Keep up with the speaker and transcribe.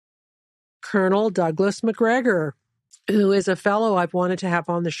Colonel Douglas Macgregor, who is a fellow I've wanted to have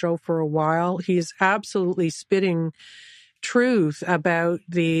on the show for a while. He's absolutely spitting truth about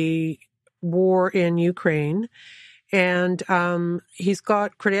the war in Ukraine. And he's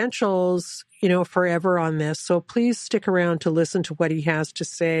got credentials, forever on this. So please stick around to listen to what he has to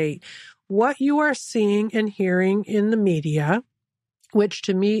say. What you are seeing and hearing in the media, which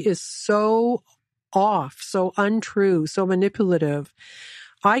to me is so off, so untrue, so manipulative,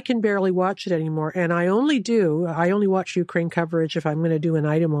 I can barely watch it anymore. And I only watch Ukraine coverage if I'm going to do an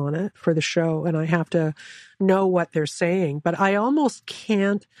item on it for the show, and I have to know what they're saying. But I almost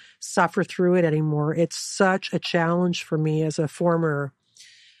can't suffer through it anymore. It's such a challenge for me as a former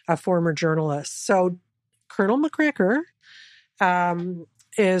journalist. So Colonel Macgregor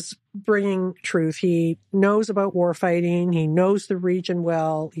is bringing truth. He knows about warfighting. He knows the region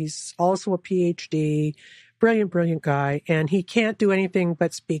well. He's also a PhD. Brilliant guy, and he can't do anything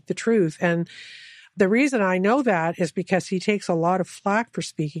but speak the truth. And the reason I know that is because he takes a lot of flack for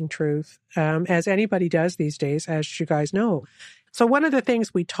speaking truth, as anybody does these days, as you guys know. So one of the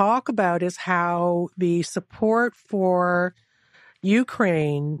things we talk about is how the support for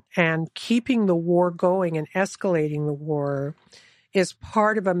Ukraine and keeping the war going and escalating the war is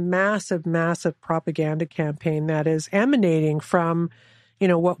part of a massive, massive propaganda campaign that is emanating from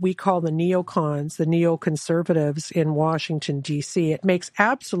what we call the neocons, the neoconservatives in Washington, D.C. It makes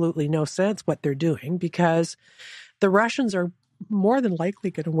absolutely no sense what they're doing because the Russians are more than likely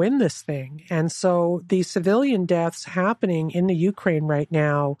going to win this thing. And so the civilian deaths happening in the Ukraine right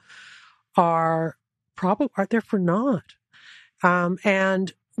now are there for naught.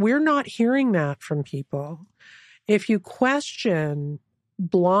 And we're not hearing that from people. If you question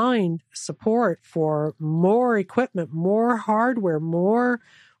blind support for more equipment, more hardware, more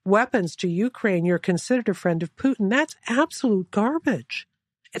weapons to Ukraine, you're considered a friend of Putin. That's absolute garbage.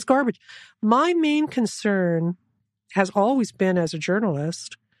 It's garbage. My main concern has always been as a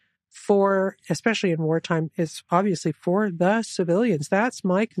journalist especially in wartime, is obviously for the civilians. That's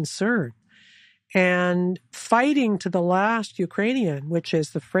my concern. And fighting to the last Ukrainian, which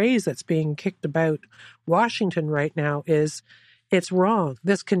is the phrase that's being kicked about Washington right now, it's wrong.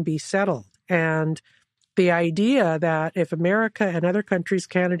 This can be settled. And the idea that if America and other countries,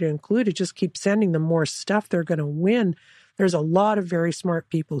 Canada included, just keep sending them more stuff, they're going to win. There's a lot of very smart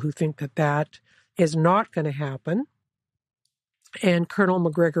people who think that is not going to happen. And Colonel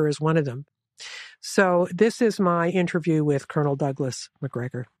Macgregor is one of them. So this is my interview with Colonel Douglas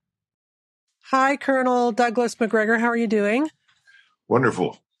Macgregor. Hi, Colonel Douglas Macgregor. How are you doing?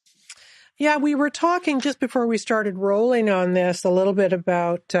 Wonderful. Yeah, we were talking just before we started rolling on this a little bit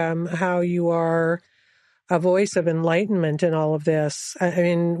about how you are a voice of enlightenment in all of this. I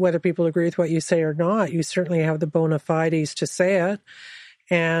mean, whether people agree with what you say or not, you certainly have the bona fides to say it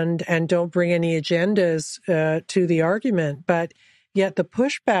and don't bring any agendas to the argument. But yet the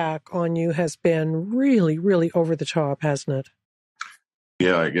pushback on you has been really, really over the top, hasn't it?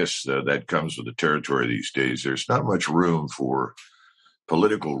 Yeah, I guess that comes with the territory these days. There's not much room for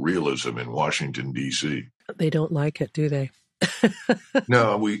political realism in Washington, D.C. They don't like it, do they?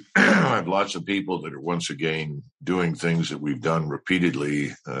 No, we have lots of people that are once again doing things that we've done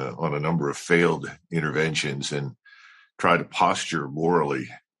repeatedly on a number of failed interventions and try to posture morally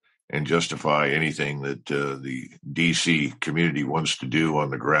and justify anything that the D.C. community wants to do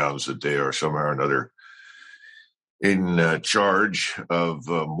on the grounds that they are somehow or another in charge of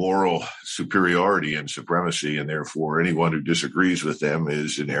moral superiority and supremacy, and therefore anyone who disagrees with them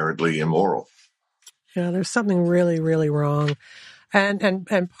is inherently immoral. Yeah, there's something really, really wrong.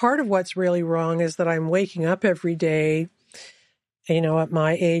 And part of what's really wrong is that I'm waking up every day, at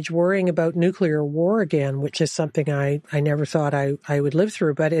my age, worrying about nuclear war again, which is something I never thought I would live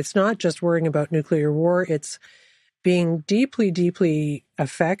through. But it's not just worrying about nuclear war, it's being deeply, deeply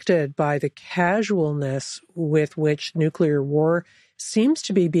affected by the casualness with which nuclear war seems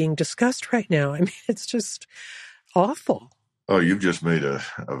to be being discussed right now. I mean, it's just awful. Oh, you've just made a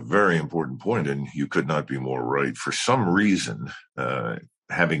very important point, and you could not be more right. For some reason,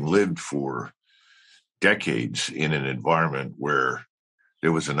 having lived for decades in an environment where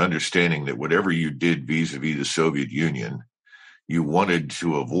there was an understanding that whatever you did vis-a-vis the Soviet Union, you wanted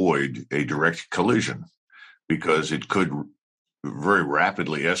to avoid a direct collision, because it could very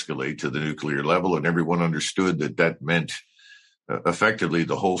rapidly escalate to the nuclear level, and everyone understood that meant effectively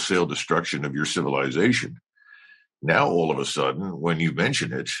the wholesale destruction of your civilization. Now, all of a sudden, when you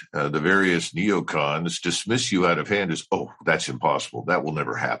mention it, the various neocons dismiss you out of hand as, oh, that's impossible. That will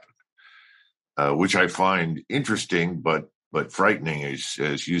never happen, which I find interesting but frightening,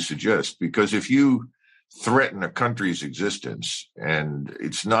 as you suggest, because if you threaten a country's existence. And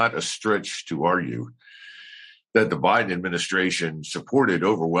it's not a stretch to argue that the Biden administration, supported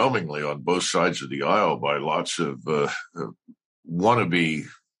overwhelmingly on both sides of the aisle by lots of wannabe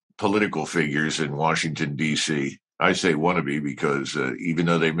political figures in Washington, D.C. I say wannabe because even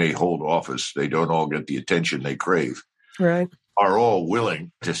though they may hold office, they don't all get the attention they crave. Right. Are all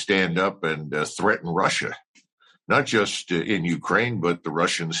willing to stand up and threaten Russia, not just in Ukraine, but the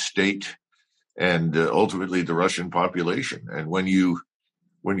Russian state and ultimately the Russian population. And when you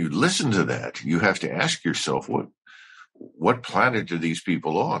listen to that, you have to ask yourself, what planet are these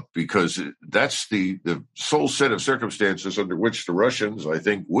people on? Because that's the sole set of circumstances under which the Russians, I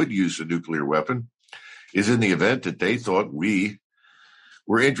think, would use a nuclear weapon, is in the event that they thought we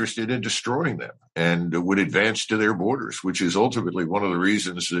were interested in destroying them and would advance to their borders, which is ultimately one of the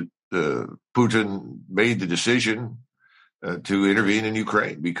reasons that Putin made the decision to intervene in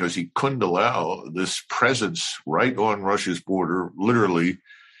Ukraine, because he couldn't allow this presence right on Russia's border, literally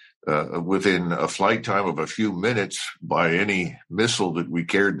within a flight time of a few minutes by any missile that we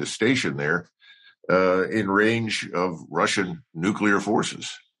cared to station there in range of Russian nuclear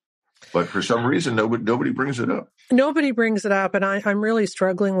forces. But for some reason, nobody brings it up. Nobody brings it up, and I'm really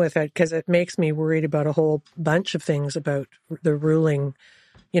struggling with it because it makes me worried about a whole bunch of things about the ruling,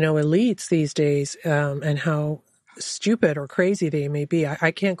 elites these days, and how stupid or crazy they may be.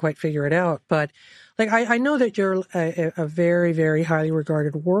 I can't quite figure it out, but I know that you're a very, very highly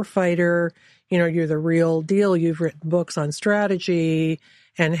regarded warfighter. You're the real deal. You've written books on strategy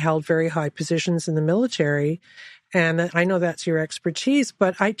and held very high positions in the military. And I know that's your expertise,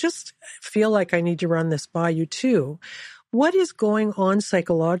 but I just feel like I need to run this by you too. What is going on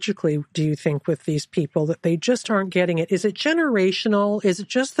psychologically, do you think, with these people that they just aren't getting it? Is it generational? Is it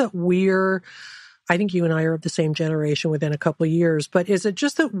just that I think you and I are of the same generation within a couple of years, but is it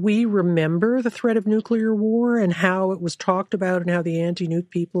just that we remember the threat of nuclear war and how it was talked about and how the anti-nuke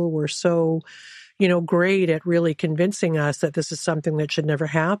people were so, great at really convincing us that this is something that should never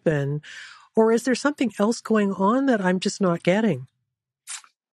happen? Or is there something else going on that I'm just not getting?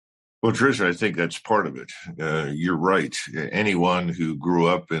 Well, Tricia, I think that's part of it. You're right. Anyone who grew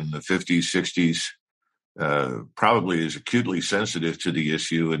up in the 50s, 60s, probably is acutely sensitive to the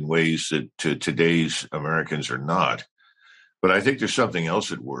issue in ways that today's Americans are not. But I think there's something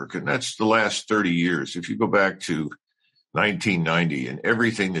else at work, and that's the last 30 years. If you go back to 1990 and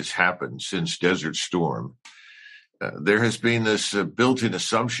everything that's happened since Desert Storm, there has been this built-in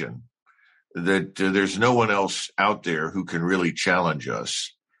assumption that there's no one else out there who can really challenge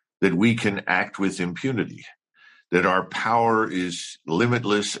us, that we can act with impunity, that our power is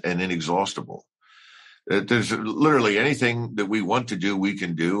limitless and inexhaustible. There's literally anything that we want to do, we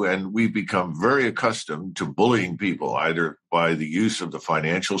can do. And we've become very accustomed to bullying people, either by the use of the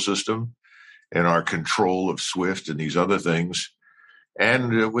financial system and our control of SWIFT and these other things,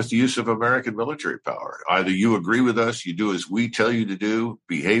 and with the use of American military power. Either you agree with us, you do as we tell you to do,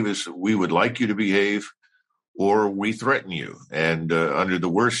 behave as we would like you to behave, or we threaten you. And under the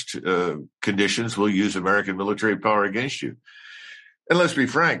worst conditions, we'll use American military power against you. And let's be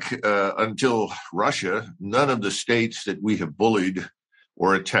frank, until Russia, none of the states that we have bullied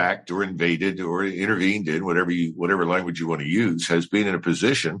or attacked or invaded or intervened in, whatever language you want to use, has been in a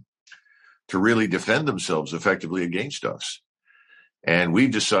position to really defend themselves effectively against us. And we've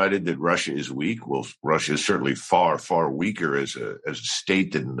decided that Russia is weak. Well, Russia is certainly far, far weaker as a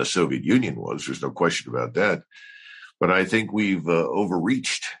state than the Soviet Union was. There's no question about that. But I think we've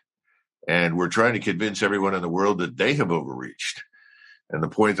overreached, and we're trying to convince everyone in the world that they have overreached. And the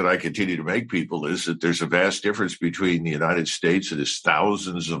point that I continue to make people is that there's a vast difference between the United States, that is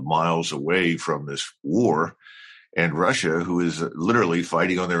thousands of miles away from this war, and Russia, who is literally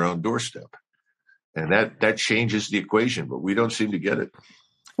fighting on their own doorstep. And that changes the equation, but we don't seem to get it.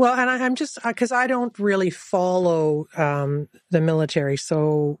 Well, and I'm just, because I don't really follow the military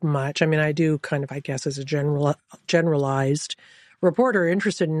so much. I mean, I do kind of, I guess, as a generalized reporter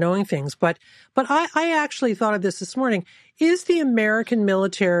interested in knowing things. But I actually thought of this morning. Is the American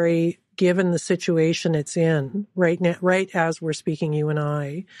military, given the situation it's in right now, right as we're speaking, you and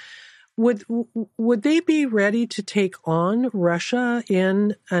I, would they be ready to take on Russia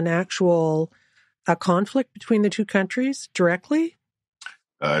in an actual a conflict between the two countries directly?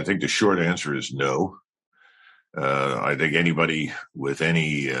 I think the short answer is no. I think anybody with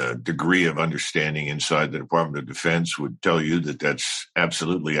any degree of understanding inside the Department of Defense would tell you that that's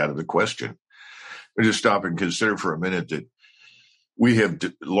absolutely out of the question. Let me just stop and consider for a minute that we have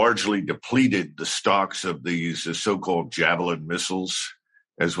largely depleted the stocks of these so-called Javelin missiles,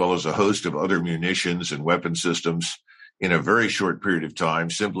 as well as a host of other munitions and weapon systems in a very short period of time,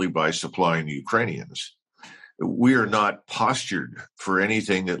 simply by supplying the Ukrainians. we are not postured for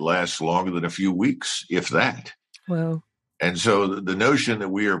anything that lasts longer than a few weeks, if that. Well, and so the notion that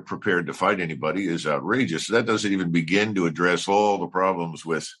we are prepared to fight anybody is outrageous. That doesn't even begin to address all the problems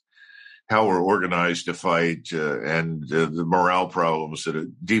with how we're organized to fight and the morale problems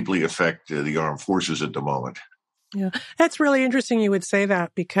that deeply affect the armed forces at the moment. Yeah, that's really interesting you would say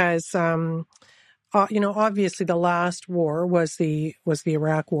that because, obviously the last war was the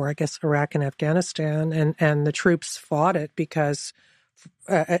Iraq War, I guess Iraq and Afghanistan, and the troops fought it because,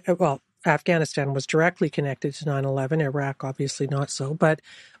 Afghanistan was directly connected to 9/11, Iraq obviously not so, but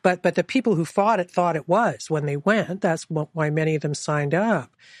the people who fought it was when they went. That's why many of them signed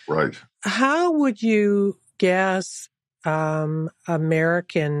up. Right. How would you guess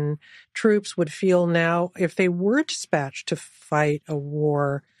American troops would feel now if they were dispatched to fight a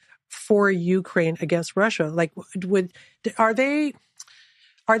war for Ukraine against Russia? Like, are they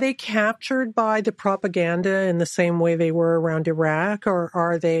captured by the propaganda in the same way they were around Iraq, or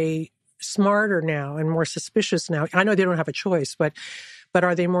are they smarter now and more suspicious now? I know they don't have a choice, but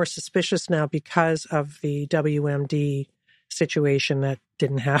are they more suspicious now because of the WMD situation that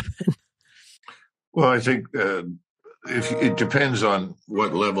didn't happen? Well, I think it depends on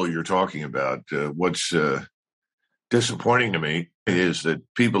what level you're talking about. What's disappointing to me is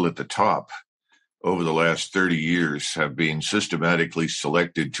that people at the top over the last 30 years have been systematically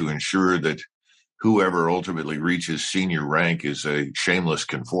selected to ensure that whoever ultimately reaches senior rank is a shameless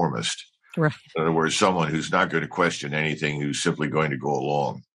conformist. Right. In other words, someone who's not going to question anything, who's simply going to go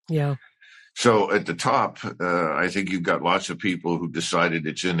along. Yeah. So at the top, I think you've got lots of people who decided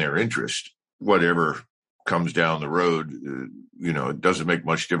it's in their interest. Whatever comes down the road, it doesn't make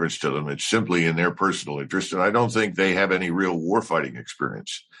much difference to them. It's simply in their personal interest. And I don't think they have any real warfighting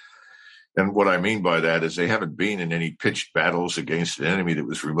experience. And what I mean by that is they haven't been in any pitched battles against an enemy that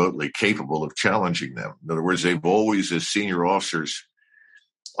was remotely capable of challenging them. In other words, they've always, as senior officers,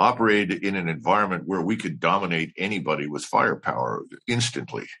 operated in an environment where we could dominate anybody with firepower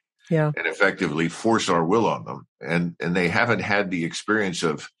instantly. Yeah. And effectively force our will on them. And they haven't had the experience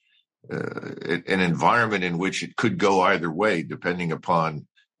of an environment in which it could go either way, depending upon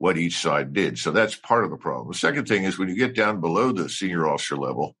what each side did. So that's part of the problem. The second thing is when you get down below the senior officer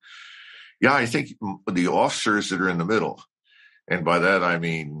level, I think the officers that are in the middle, and by that I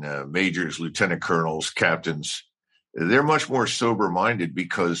mean majors, lieutenant colonels, captains, they're much more sober-minded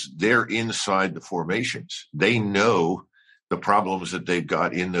because they're inside the formations. They know the problems that they've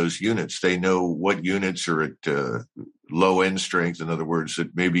got in those units. They know what units are at low end strength. In other words,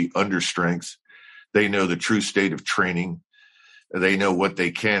 that may be under strength. They know the true state of training. They know what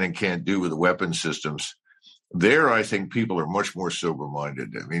they can and can't do with the weapon systems. There, I think people are much more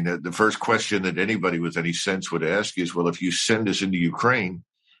sober-minded. I mean, the first question that anybody with any sense would ask is, well, if you send us into Ukraine,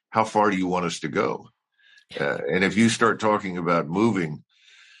 how far do you want us to go? And if you start talking about moving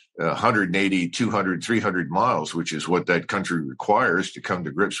 180, 200, 300 miles, which is what that country requires to come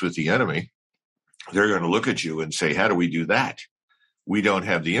to grips with the enemy, they're going to look at you and say, how do we do that? We don't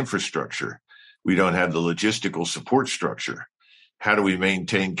have the infrastructure. We don't have the logistical support structure. How do we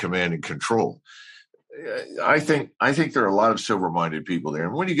maintain command and control? I think there are a lot of sober-minded people there.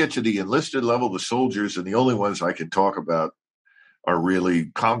 And when you get to the enlisted level, the soldiers, and the only ones I can talk about are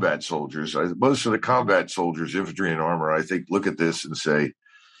really combat soldiers. Most of the combat soldiers, infantry and armor, I think, look at this and say,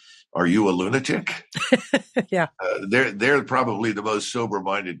 are you a lunatic? Yeah. They're probably the most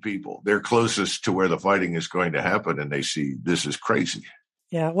sober-minded people. They're closest to where the fighting is going to happen, and they see this is crazy.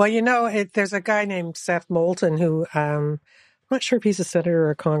 Yeah. Well, there's a guy named Seth Moulton who, I'm not sure if he's a senator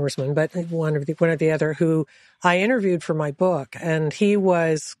or a congressman, but one or the other, who I interviewed for my book, and he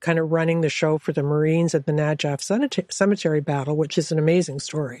was kind of running the show for the Marines at the Najaf Cemetery battle, which is an amazing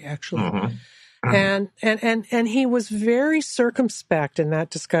story, actually. Mm-hmm. And he was very circumspect in that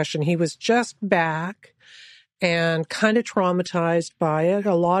discussion. He was just back and kind of traumatized by it.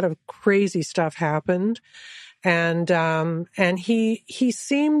 A lot of crazy stuff happened. And he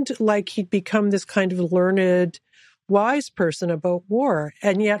seemed like he'd become this kind of learned, wise person about war.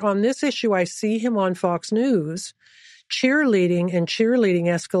 And yet on this issue, I see him on Fox News cheerleading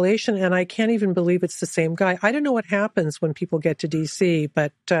escalation. And I can't even believe it's the same guy. I don't know what happens when people get to DC,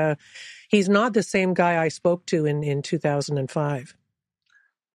 but he's not the same guy I spoke to in 2005.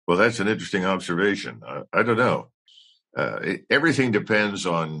 Well, that's an interesting observation. I don't know. Everything depends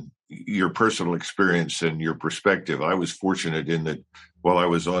on your personal experience and your perspective. I was fortunate in that while I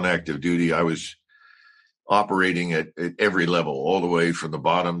was on active duty, I was operating at every level, all the way from the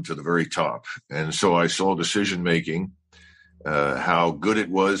bottom to the very top. And so I saw decision-making, how good it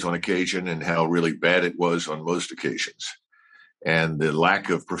was on occasion and how really bad it was on most occasions. and the lack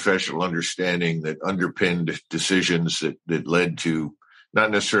of professional understanding that underpinned decisions that led to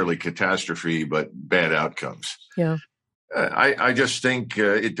not necessarily catastrophe, but bad outcomes. Yeah. I just think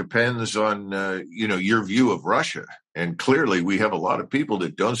it depends on, your view of Russia. And clearly we have a lot of people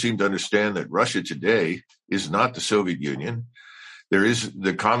that don't seem to understand that Russia today is not the Soviet Union. There is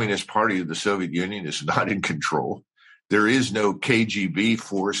the Communist Party of the Soviet Union is not in control. There is no KGB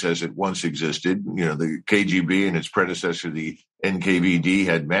force as it once existed. The KGB and its predecessor, the NKVD,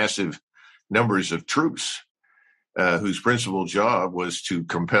 had massive numbers of troops whose principal job was to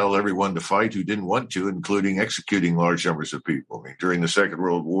compel everyone to fight who didn't want to, including executing large numbers of people. I mean, during the Second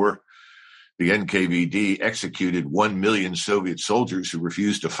World War, the NKVD executed 1 million Soviet soldiers who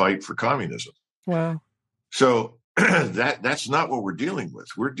refused to fight for communism. Wow. So that's not what we're dealing with.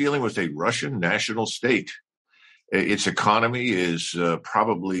 We're dealing with a Russian national state. Its economy is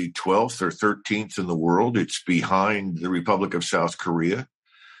probably 12th or 13th in the world. It's behind the Republic of South Korea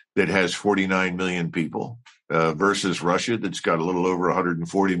that has 49 million people versus Russia that's got a little over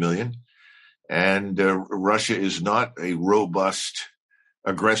 140 million. And Russia is not a robust,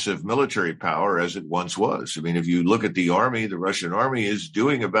 aggressive military power as it once was. I mean, if you look at the army, the Russian army is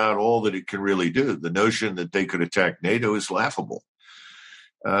doing about all that it can really do. The notion that they could attack NATO is laughable.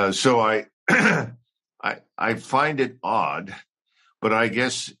 So I find it odd, but I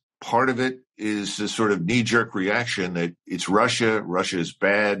guess part of it is the sort of knee-jerk reaction that it's Russia, Russia is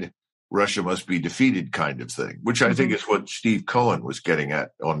bad, Russia must be defeated kind of thing, which I think is what Steve Cohen was getting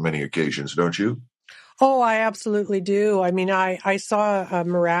at on many occasions, don't you? Oh, I absolutely do. I mean, I saw a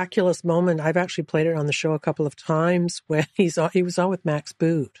miraculous moment. I've actually played it on the show a couple of times when he was on with Max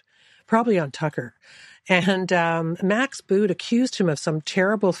Boot, probably on Tucker. And Max Boot accused him of some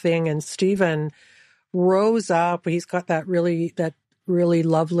terrible thing, and Stephen rose up. He's got that really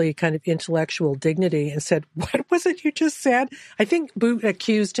lovely kind of intellectual dignity and said, "What was it you just said?" I think Boot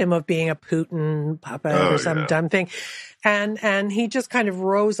accused him of being a Putin puppet or some dumb thing. And he just kind of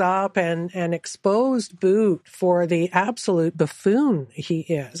rose up and exposed Boot for the absolute buffoon he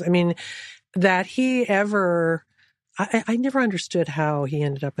is. I mean, that he ever, I never understood how he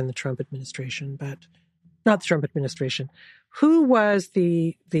ended up in the Trump administration, but not the Trump administration. Who was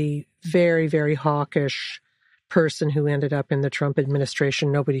the very, very hawkish person who ended up in the Trump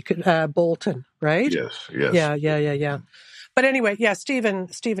administration? Nobody could, Bolton, right? Yes. Yeah. But anyway, yeah,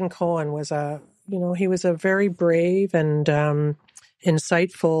 Stephen Cohen was he was a very brave and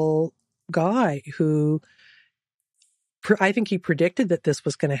insightful guy who I think he predicted that this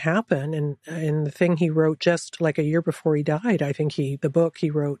was going to happen. And the thing he wrote just like a year before he died, I think the book he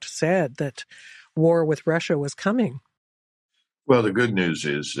wrote said that war with Russia was coming. Well, the good news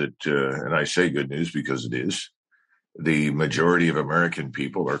is that, and I say good news because it is, the majority of American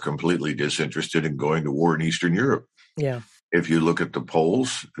people are completely disinterested in going to war in Eastern Europe. Yeah. If you look at the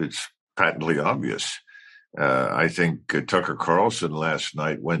polls, it's patently obvious. I think Tucker Carlson last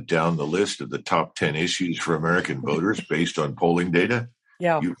night went down the list of the top 10 issues for American voters based on polling data.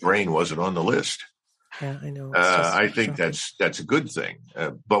 Yeah. Ukraine wasn't on the list. Yeah, I know. I think that's a good thing.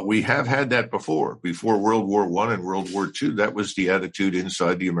 But we have had that before World War I and World War II. That was the attitude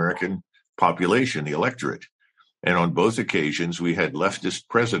inside the American population, the electorate. And on both occasions, we had leftist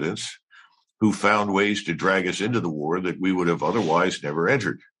presidents who found ways to drag us into the war that we would have otherwise never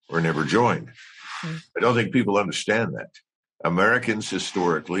entered or never joined. I don't think people understand that. Americans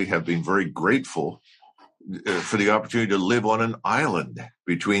historically have been very grateful for the opportunity to live on an island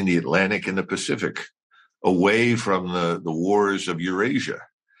between the Atlantic and the Pacific, away from the wars of Eurasia.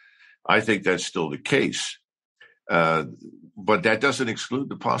 I think that's still the case. But that doesn't exclude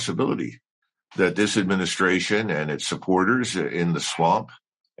the possibility that this administration and its supporters in the swamp,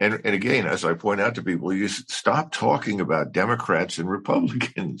 and again, as I point out to people, you stop talking about Democrats and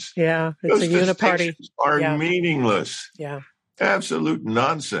Republicans. Yeah, it's those a uniparty. Are meaningless. Yeah, absolute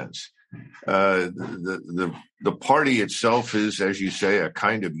nonsense. The party itself is, as you say, a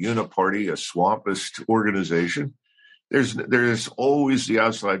kind of uniparty, a swampist organization. There's always the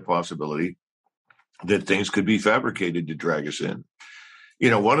outside possibility that things could be fabricated to drag us in.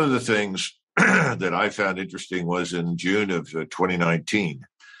 One of the things that I found interesting was in June of 2019,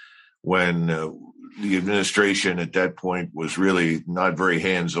 when the administration at that point was really not very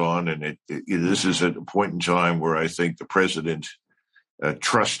hands-on, and this is at a point in time where I think the president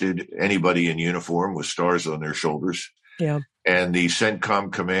trusted anybody in uniform with stars on their shoulders. Yeah. And the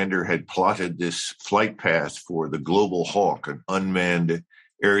CENTCOM commander had plotted this flight path for the Global Hawk, an unmanned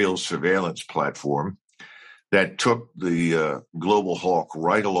aerial surveillance platform that took the Global Hawk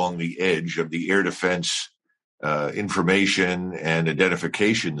right along the edge of the air defense information and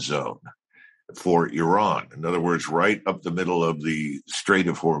identification zone. for Iran. In other words, right up the middle of the Strait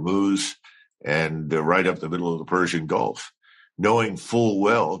of Hormuz and right up the middle of the Persian Gulf, knowing full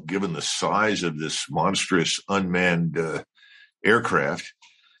well, given the size of this monstrous unmanned aircraft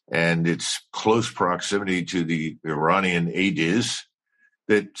and its close proximity to the Iranian ADIZ,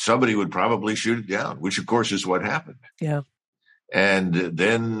 that somebody would probably shoot it down, which of course is what happened. Yeah. And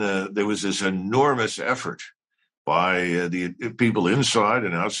then there was this enormous effort by the people inside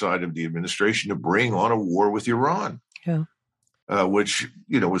and outside of the administration to bring on a war with Iran, which,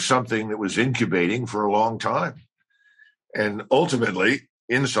 was something that was incubating for a long time. And ultimately,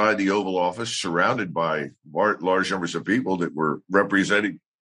 inside the Oval Office, surrounded by large numbers of people that were representing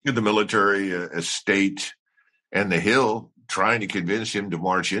the military, state, and the Hill, trying to convince him to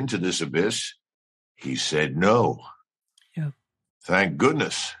march into this abyss, he said no. Yeah. Thank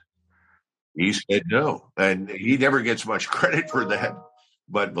goodness. He said no. And he never gets much credit for that.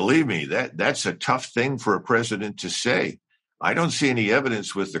 But believe me, that's a tough thing for a president to say. I don't see any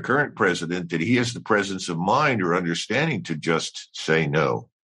evidence with the current president that he has the presence of mind or understanding to just say no.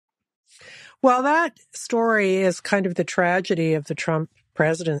 Well, that story is kind of the tragedy of the Trump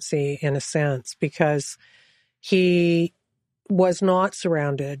presidency in a sense, because he was not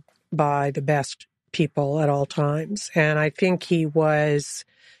surrounded by the best people at all times. And I think he was,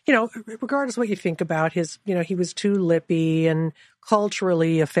 regardless of what you think about his, he was too lippy and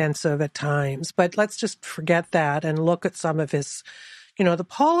culturally offensive at times. But let's just forget that and look at some of his, the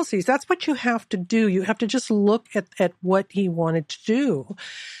policies. That's what you have to do. You have to just look at what he wanted to do.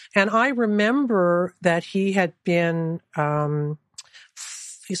 And I remember that he had been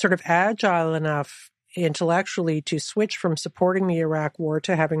sort of agile enough intellectually to switch from supporting the Iraq war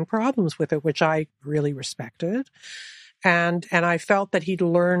to having problems with it, which I really respected. And I felt that he'd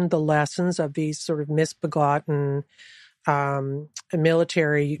learned the lessons of these sort of misbegotten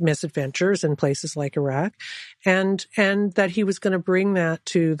military misadventures in places like Iraq, and that he was going to bring that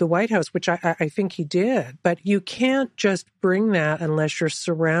to the White House, which I think he did. But you can't just bring that unless you're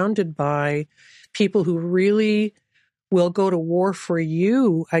surrounded by people who really will go to war for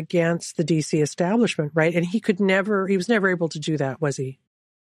you against the DC establishment, right? And he was never able to do that, was he?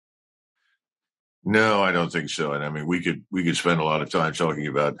 No, I don't think so. And I mean, we could spend a lot of time talking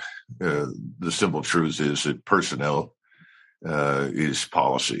about the simple truth is that personnel is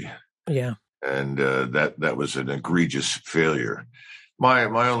policy. Yeah. And that was an egregious failure.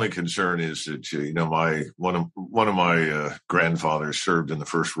 My only concern is that one of my grandfathers served in the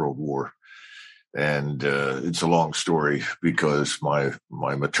First World War. And it's a long story because my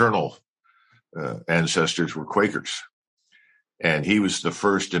maternal ancestors were Quakers, and he was the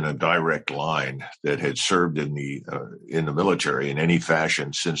first in a direct line that had served in the military in any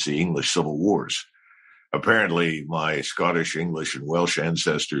fashion since the English Civil Wars. Apparently, my Scottish, English, and Welsh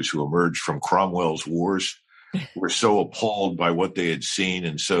ancestors who emerged from Cromwell's wars were so appalled by what they had seen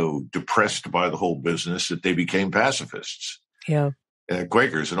and so depressed by the whole business that they became pacifists. Yeah.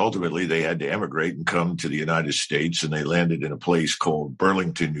 Quakers, and ultimately they had to emigrate and come to the United States, and they landed in a place called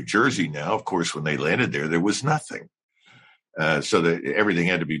Burlington, New Jersey. Now, of course, when they landed there was nothing. So that everything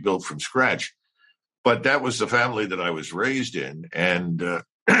had to be built from scratch. But that was the family that I was raised in. And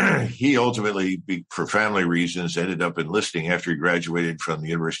he ultimately, for family reasons, ended up enlisting after he graduated from the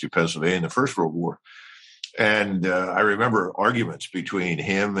University of Pennsylvania in the First World War. And I remember arguments between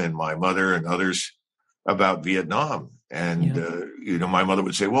him and my mother and others about Vietnam. And, my mother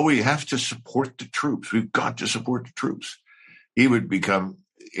would say, well, we have to support the troops. We've got to support the troops. He would become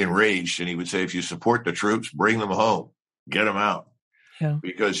enraged and he would say, if you support the troops, bring them home, get them out. Yeah.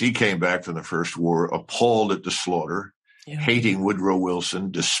 Because he came back from the First War appalled at the slaughter, hating Woodrow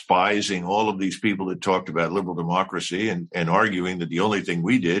Wilson, despising all of these people that talked about liberal democracy and arguing that the only thing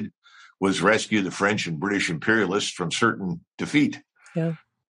we did was rescue the French and British imperialists from certain defeat. Yeah.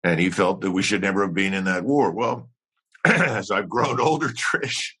 And he felt that we should never have been in that war. Well, as I've grown older,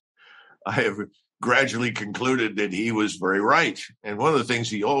 Trish, I have gradually concluded that he was very right. And one of the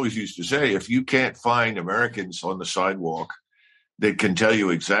things he always used to say, if you can't find Americans on the sidewalk that can tell you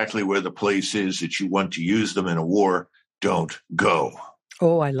exactly where the place is that you want to use them in a war, don't go.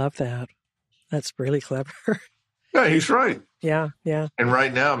 Oh, I love that. That's really clever. Yeah, he's right. Yeah, yeah. And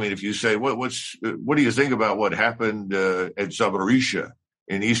right now, I mean, if you say, what do you think about what happened at Zaporizhzhia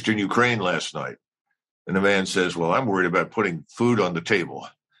in eastern Ukraine last night? And the man says, well, I'm worried about putting food on the table.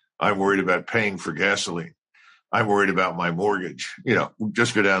 I'm worried about paying for gasoline. I'm worried about my mortgage.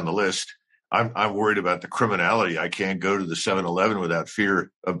 Just go down the list. I'm worried about the criminality. I can't go to the 7-Eleven without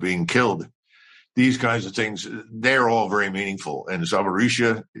fear of being killed. These kinds of things, they're all very meaningful. And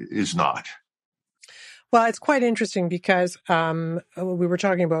Zaporizhzhia is not. Well, it's quite interesting because we were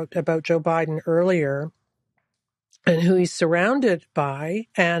talking about Joe Biden earlier and who he's surrounded by,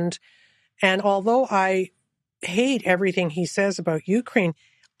 and although I hate everything he says about Ukraine,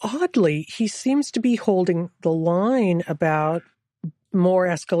 oddly, he seems to be holding the line about more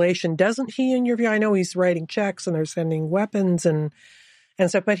escalation, doesn't he, in your view? I know he's writing checks and they're sending weapons and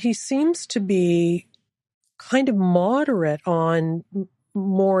stuff, but he seems to be kind of moderate on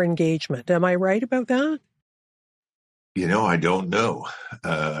more engagement. Am I right about that? I don't know.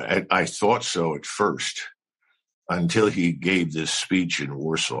 I thought so at first until he gave this speech in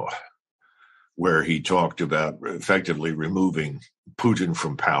Warsaw, where he talked about effectively removing Putin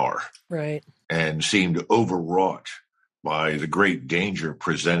from power. Right. And seemed overwrought by the great danger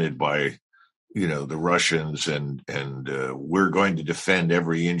presented by, the Russians and we're going to defend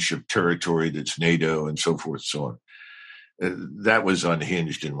every inch of territory that's NATO and so forth, so on. That was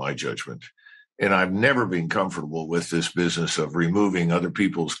unhinged in my judgment. And I've never been comfortable with this business of removing other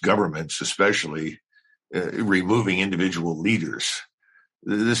people's governments, especially removing individual leaders.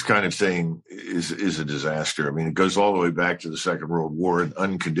 This kind of thing is a disaster. I mean, it goes all the way back to the Second World War and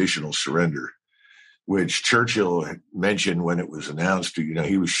unconditional surrender, which Churchill mentioned when it was announced.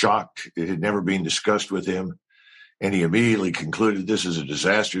 He was shocked. It had never been discussed with him. And he immediately concluded this is a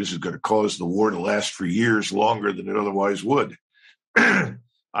disaster. This is going to cause the war to last for years longer than it otherwise would.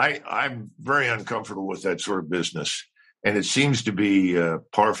 I'm very uncomfortable with that sort of business. And it seems to be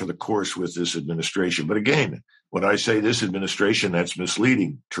par for the course with this administration. But again, when I say this administration, that's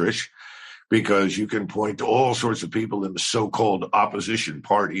misleading, Trish, because you can point to all sorts of people in the so-called opposition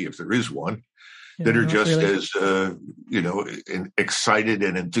party, if there is one, that are just really as, excited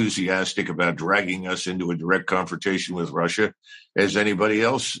and enthusiastic about dragging us into a direct confrontation with Russia as anybody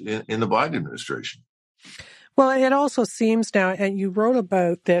else in the Biden administration. Well, it also seems now, and you wrote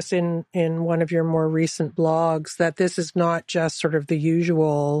about this in one of your more recent blogs, that this is not just sort of the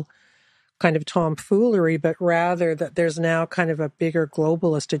usual kind of tomfoolery, but rather that there's now kind of a bigger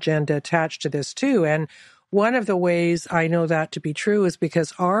globalist agenda attached to this too. And one of the ways I know that to be true is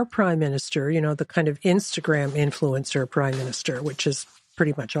because our prime minister, the kind of Instagram influencer prime minister, which is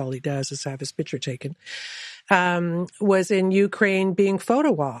pretty much all he does is have his picture taken, was in Ukraine being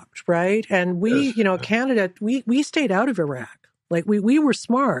photo opped, right? And we, Canada, we stayed out of Iraq. Like we were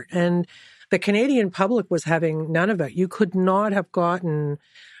smart, and the Canadian public was having none of it. You could not have gotten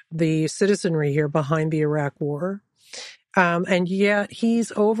the citizenry here behind the Iraq war. And yet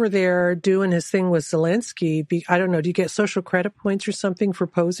he's over there doing his thing with Zelensky. I don't know, do you get social credit points or something for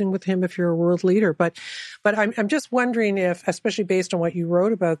posing with him if you're a world leader? But I'm just wondering if, especially based on what you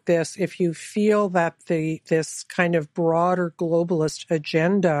wrote about this, if you feel that this kind of broader globalist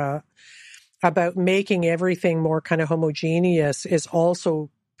agenda about making everything more kind of homogeneous is also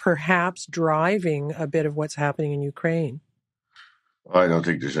perhaps driving a bit of what's happening in Ukraine. I don't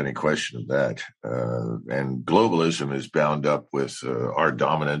think there's any question of that. And globalism is bound up with our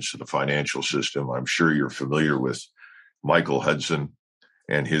dominance of the financial system. I'm sure you're familiar with Michael Hudson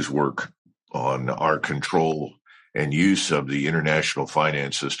and his work on our control and use of the international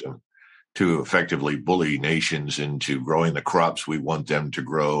finance system to effectively bully nations into growing the crops we want them to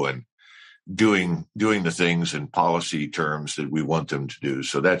grow and doing the things in policy terms that we want them to do.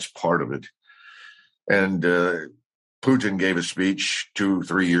 So that's part of it. And Putin gave a speech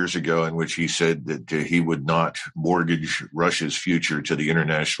 2-3 years ago in which he said that he would not mortgage Russia's future to the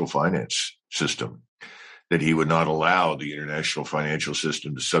international finance system, that he would not allow the international financial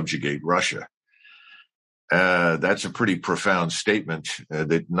system to subjugate Russia. That's a pretty profound statement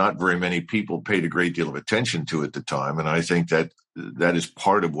that not very many people paid a great deal of attention to at the time. And I think that is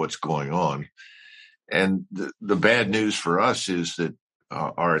part of what's going on. And the bad news for us is that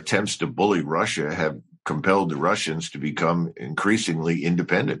our attempts to bully Russia have compelled the Russians to become increasingly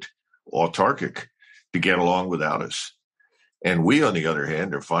independent, autarkic, to get along without us. And we, on the other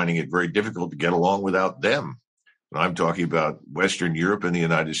hand, are finding it very difficult to get along without them. And I'm talking about Western Europe and the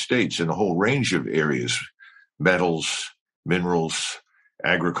United States in a whole range of areas, metals, minerals,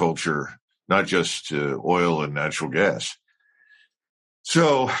 agriculture, not just oil and natural gas.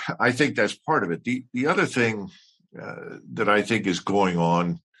 So I think that's part of it. The other thing that I think is going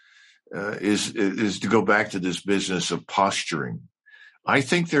on is to go back to this business of posturing. I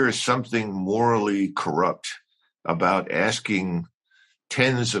think there is something morally corrupt about asking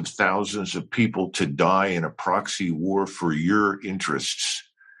tens of thousands of people to die in a proxy war for your interests,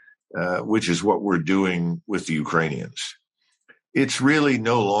 which is what we're doing with the Ukrainians. It's really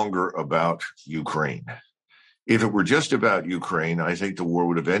no longer about Ukraine. If it were just about Ukraine, I think the war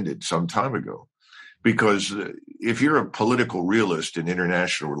would have ended some time ago. Because if you're a political realist in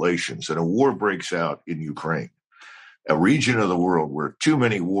international relations and a war breaks out in Ukraine, a region of the world where too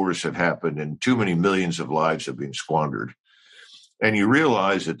many wars have happened and too many millions of lives have been squandered, and you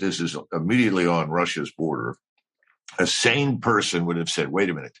realize that this is immediately on Russia's border, a sane person would have said, wait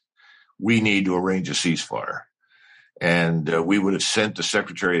a minute, we need to arrange a ceasefire. And we would have sent the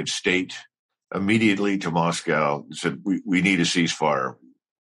Secretary of State immediately to Moscow and said, we need a ceasefire,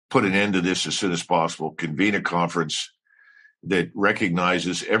 put an end to this as soon as possible, convene a conference that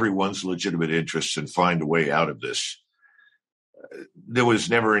recognizes everyone's legitimate interests and find a way out of this. There was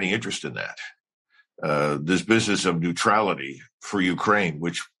never any interest in that. This business of neutrality for Ukraine,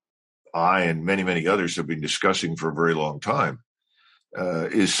 which I and many, many others have been discussing for a very long time,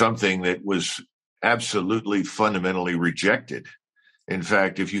 is something that was absolutely fundamentally rejected. In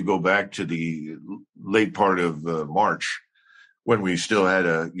fact, if you go back to the late part of March, when we still had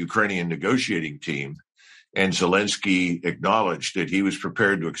a Ukrainian negotiating team, and Zelensky acknowledged that he was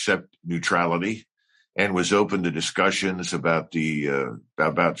prepared to accept neutrality and was open to discussions about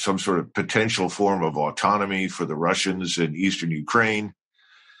about some sort of potential form of autonomy for the Russians in eastern Ukraine.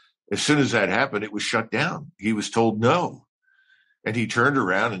 As soon as that happened, it was shut down. He was told no. And he turned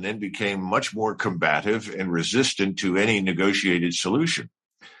around and then became much more combative and resistant to any negotiated solution.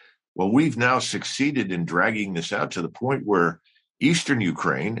 Well, we've now succeeded in dragging this out to the point where eastern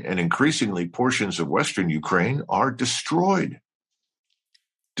Ukraine and increasingly portions of western Ukraine are destroyed.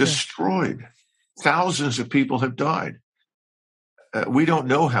 Destroyed. Thousands of people have died. We don't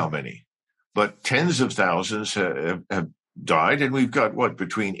know how many, but tens of thousands have died. And we've got,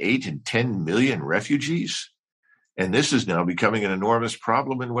 between 8 and 10 million refugees? And this is now becoming an enormous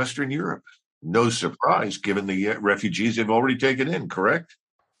problem in Western Europe. No surprise, given the refugees they've already taken in, correct?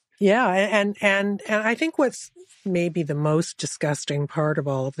 Yeah, and I think what's maybe the most disgusting part of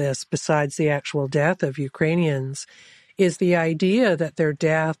all of this, besides the actual death of Ukrainians, is the idea that their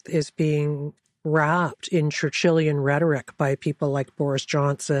death is being wrapped in Churchillian rhetoric by people like Boris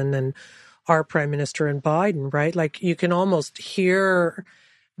Johnson and our Prime Minister and Biden, right? Like you can almost hear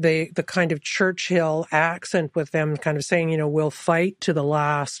the kind of Churchill accent with them kind of saying, we'll fight to the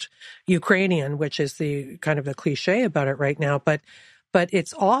last Ukrainian, which is the kind of the cliche about it right now. But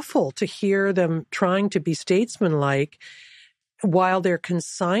it's awful to hear them trying to be statesmanlike while they're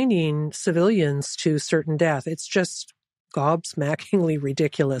consigning civilians to certain death. It's just gobsmackingly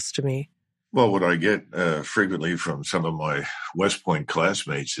ridiculous to me. Well, what I get frequently from some of my West Point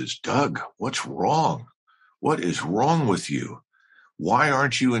classmates is, Doug, what's wrong? What is wrong with you? Why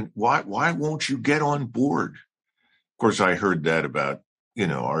aren't you why won't you get on board? Of course, I heard that about,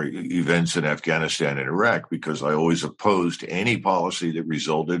 our events in Afghanistan and Iraq because I always opposed any policy that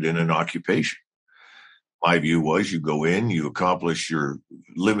resulted in an occupation. My view was you go in, you accomplish your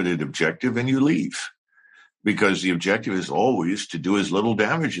limited objective, and you leave. Because the objective is always to do as little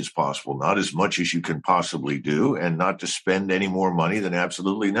damage as possible, not as much as you can possibly do, and not to spend any more money than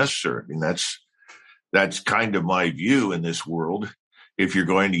absolutely necessary. I mean, that's kind of my view in this world. If you're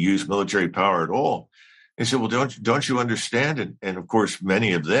going to use military power at all, they said, well, don't you understand? And of course,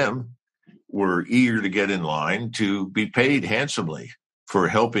 many of them were eager to get in line to be paid handsomely for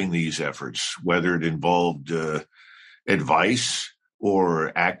helping these efforts, whether it involved advice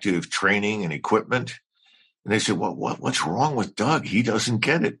or active training and equipment. And they said, well, what's wrong with Doug? He doesn't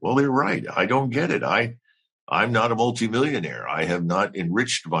get it. Well, they're right. I don't get it. I'm not a multimillionaire. I have not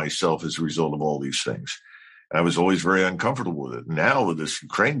enriched myself as a result of all these things. I was always very uncomfortable with it. Now with this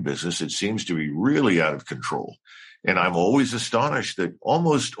Ukraine business, it seems to be really out of control. And I'm always astonished that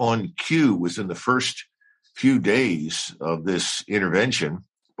almost on cue within the first few days of this intervention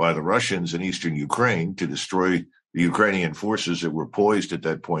by the Russians in eastern Ukraine to destroy the Ukrainian forces that were poised at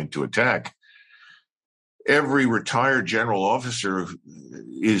that point to attack, every retired general officer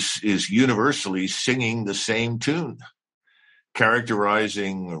is universally singing the same tune,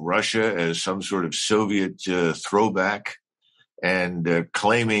 characterizing Russia as some sort of Soviet throwback and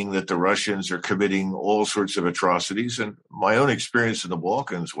claiming that the Russians are committing all sorts of atrocities. And my own experience in the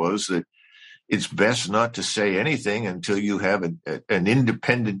Balkans was that it's best not to say anything until you have an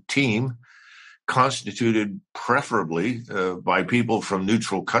independent team constituted preferably by people from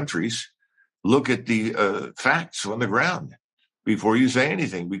neutral countries. Look at the facts on the ground before you say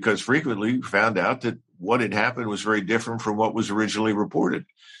anything, because frequently you found out that what had happened was very different from what was originally reported.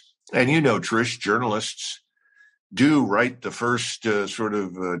 And Trish, journalists do write the first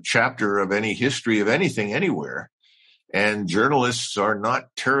chapter of any history of anything anywhere. And journalists are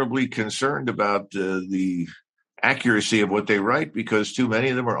not terribly concerned about the accuracy of what they write because too many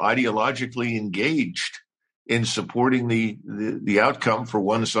of them are ideologically engaged in supporting the outcome for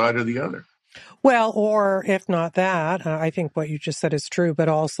one side or the other. Well, or if not that, I think what you just said is true, but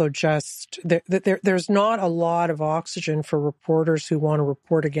also just there's not a lot of oxygen for reporters who want to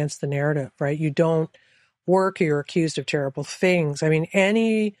report against the narrative, right? You don't work, you're accused of terrible things. I mean,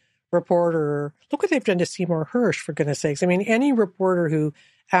 any reporter, look what they've done to Seymour Hersh, for goodness sakes. I mean, any reporter who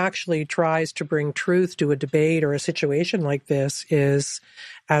actually tries to bring truth to a debate or a situation like this is,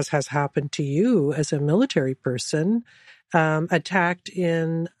 as has happened to you as a military person, attacked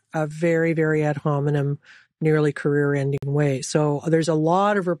in a very, very ad hominem, nearly career-ending way. So there's a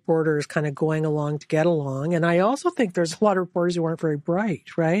lot of reporters kind of going along to get along. And I also think there's a lot of reporters who aren't very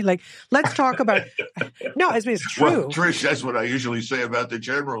bright, right? Like, let's talk about, no, it's true. Well, Trish, that's what I usually say about the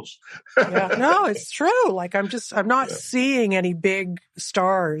generals. Yeah, no, it's true. Like, I'm not seeing any big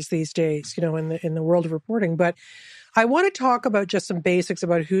stars these days, in the world of reporting. But I want to talk about just some basics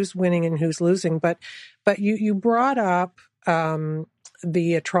about who's winning and who's losing. But you brought up,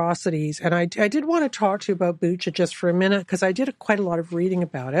 the atrocities. And I did want to talk to you about Bucha just for a minute, because I did quite a lot of reading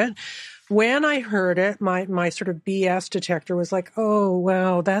about it. When I heard it, my sort of BS detector was like, oh,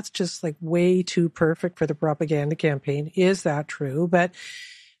 well, that's just like way too perfect for the propaganda campaign. Is that true? But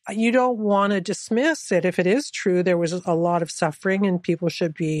you don't want to dismiss it. If it is true, there was a lot of suffering and people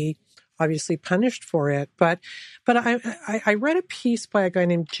should be obviously punished for it. But I read a piece by a guy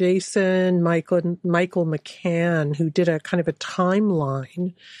named Jason Michael McCann, who did a kind of a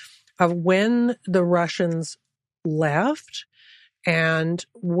timeline of when the Russians left and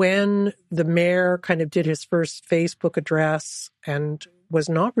when the mayor kind of did his first Facebook address and was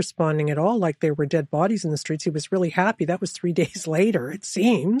not responding at all, like there were dead bodies in the streets. He was really happy. That was 3 days later, it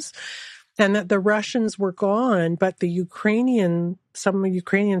seems. And that the Russians were gone, but some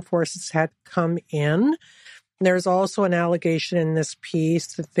Ukrainian forces had come in. There's also an allegation in this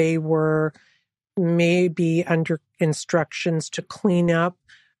piece that they were maybe under instructions to clean up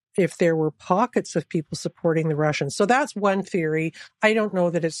if there were pockets of people supporting the Russians. So that's one theory. I don't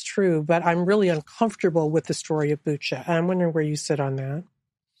know that it's true, but I'm really uncomfortable with the story of Bucha. I'm wondering where you sit on that.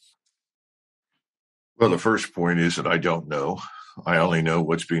 Well, the first point is that I don't know. I only know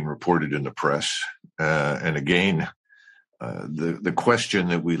what's being reported in the press. And again, the question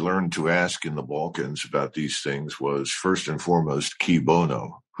that we learned to ask in the Balkans about these things was, first and foremost, qui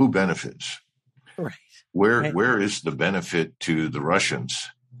bono? Who benefits? Right. Where is the benefit to the Russians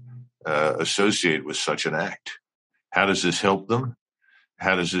associated with such an act? How does this help them?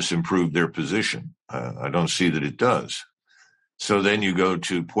 How does this improve their position? I don't see that it does. So then you go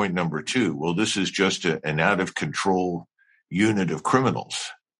to point number 2. Well, this is just an out-of-control unit of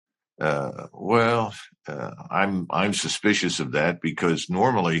criminals. I'm suspicious of that, because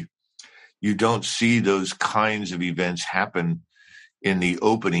normally you don't see those kinds of events happen in the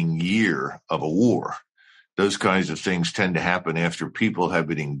opening year of a war. Those kinds of things tend to happen after people have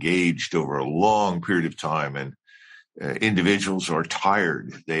been engaged over a long period of time, and individuals are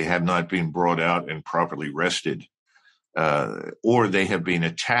tired. They have not been brought out and properly rested. Or they have been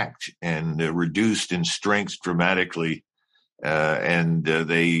attacked and reduced in strength dramatically, and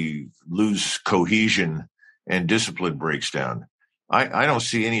they lose cohesion and discipline breaks down. I don't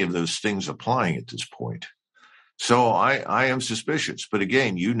see any of those things applying at this point. So I am suspicious. But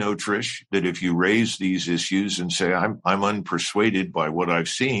again, Trish, that if you raise these issues and say, I'm unpersuaded by what I've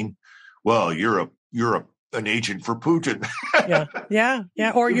seen, well, you're an agent for Putin.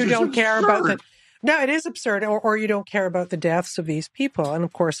 Yeah. Or you don't care about No, it is absurd. Or you don't care about the deaths of these people. And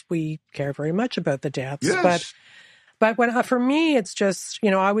of course, we care very much about the deaths. Yes. But for me, it's just,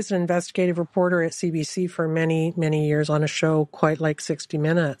 I was an investigative reporter at CBC for many, many years on a show quite like 60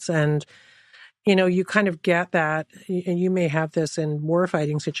 Minutes. And, you kind of get that, and you may have this in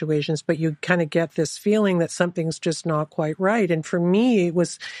warfighting situations, but you kind of get this feeling that something's just not quite right. And for me, it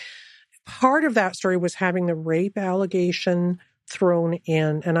was part of that story was having the rape allegation thrown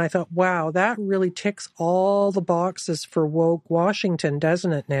in. And I thought, wow, that really ticks all the boxes for woke Washington,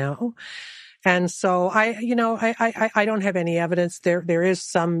 doesn't it now? And so I don't have any evidence. There is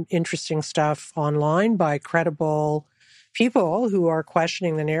some interesting stuff online by credible people who are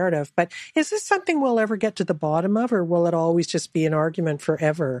questioning the narrative. But is this something we'll ever get to the bottom of, or will it always just be an argument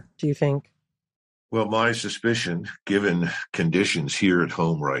forever, do you think? Well, my suspicion, given conditions here at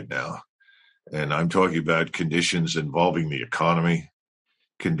home right now, and I'm talking about conditions involving the economy,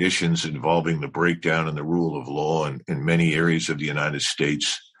 conditions involving the breakdown in the rule of law in many areas of the United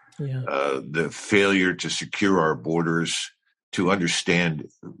States, the failure to secure our borders, to understand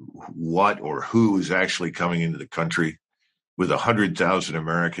what or who is actually coming into the country, with 100,000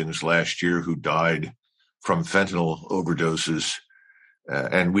 Americans last year who died from fentanyl overdoses.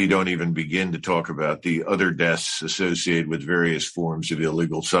 And we don't even begin to talk about the other deaths associated with various forms of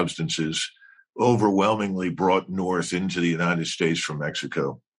illegal substances, overwhelmingly brought north into the United States from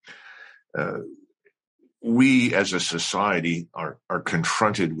Mexico. We as a society are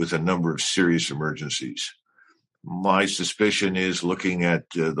confronted with a number of serious emergencies. My suspicion is, looking at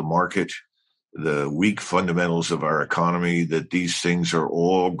the market, the weak fundamentals of our economy, that these things are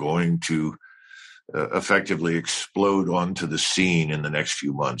all going to effectively explode onto the scene in the next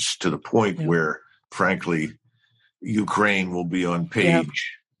few months, to the point where, frankly, Ukraine will be on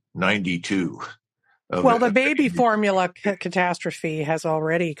page 92. Well, the baby formula catastrophe has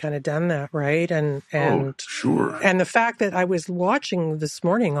already kind of done that, right? And sure. And the fact that I was watching this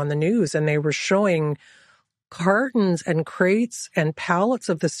morning on the news and they were showing cartons and crates and pallets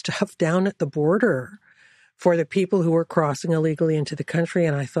of the stuff down at the border for the people who were crossing illegally into the country.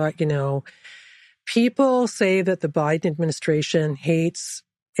 And I thought, people say that the Biden administration hates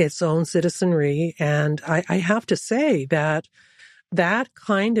its own citizenry. And I have to say that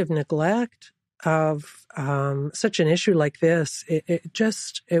kind of neglect of such an issue like this,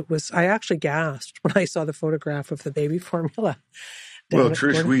 I actually gasped when I saw the photograph of the baby formula. Well,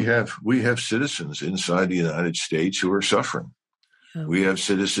 Trish, we have citizens inside the United States who are suffering. Yeah. We have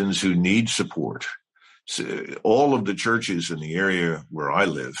citizens who need support. So all of the churches in the area where I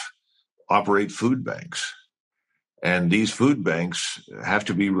live operate food banks. And these food banks have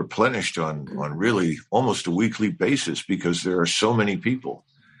to be replenished on really almost a weekly basis, because there are so many people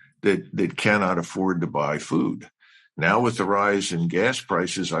that cannot afford to buy food. Now, with the rise in gas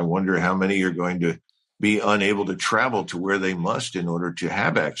prices, I wonder how many are going to be unable to travel to where they must in order to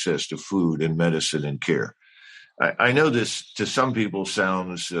have access to food and medicine and care. I know this to some people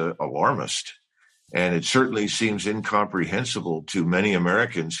sounds alarmist, and it certainly seems incomprehensible to many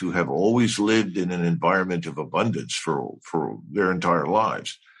Americans who have always lived in an environment of abundance for their entire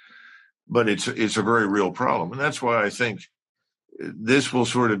lives. But it's a very real problem. And that's why I think this will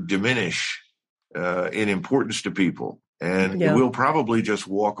sort of diminish in importance to people. And we'll probably just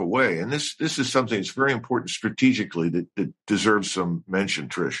walk away. And this is something that's very important strategically that deserves some mention,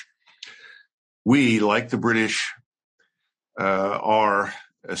 Trish. We, like the British, are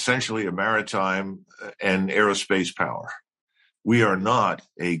essentially a maritime and aerospace power. We are not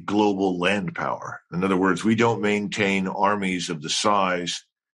a global land power. In other words, we don't maintain armies of the size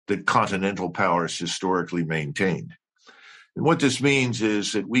that continental powers historically maintained. And what this means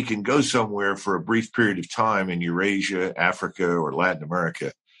is that we can go somewhere for a brief period of time in Eurasia, Africa, or Latin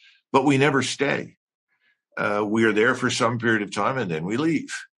America, but we never stay. We are there for some period of time and then we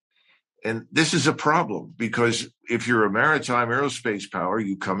leave. And this is a problem, because if you're a maritime aerospace power,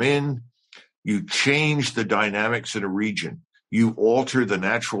 you come in, you change the dynamics in a region, you alter the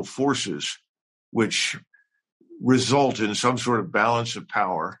natural forces which result in some sort of balance of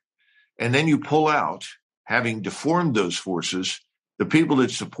power, and then you pull out. Having deformed those forces, the people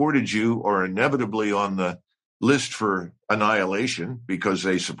that supported you are inevitably on the list for annihilation because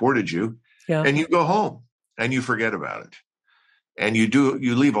they supported you, and you go home and you forget about it. And you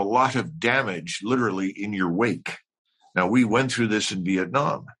leave a lot of damage literally in your wake. Now, we went through this in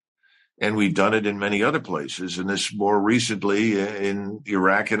Vietnam, and we've done it in many other places, and this more recently in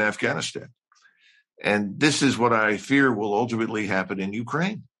Iraq and Afghanistan. And this is what I fear will ultimately happen in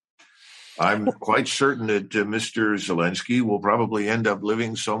Ukraine. I'm quite certain that Mr. Zelensky will probably end up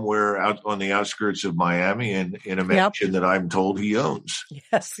living somewhere out on the outskirts of Miami in a mansion that I'm told he owns.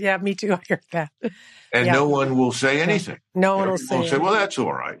 Yes, yeah, me too. I heard that. And no one will say anything. No one will say, well, that's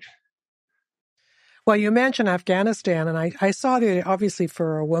all right. Well, you mentioned Afghanistan, and I saw that obviously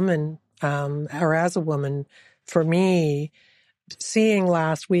for a woman, or as a woman, for me, seeing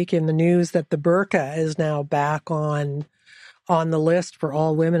last week in the news that the burqa is now back on the list for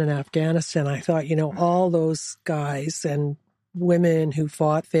all women in Afghanistan, I thought, all those guys and women who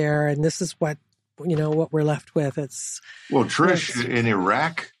fought there, and this is what we're left with. Trish, in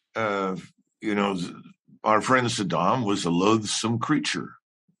Iraq, our friend Saddam was a loathsome creature.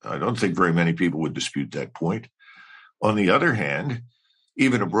 I don't think very many people would dispute that point. On the other hand,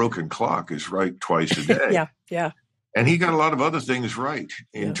 even a broken clock is right twice a day. Yeah. And he got a lot of other things right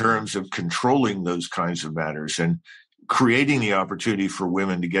in terms of controlling those kinds of matters and creating the opportunity for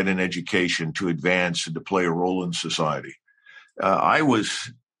women to get an education, to advance, and to play a role in society. I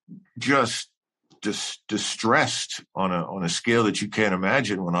was just distressed on a scale that you can't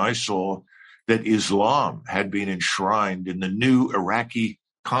imagine when I saw that Islam had been enshrined in the new Iraqi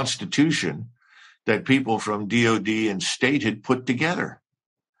constitution that people from DOD and state had put together.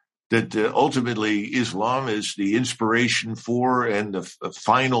 That ultimately Islam is the inspiration for and the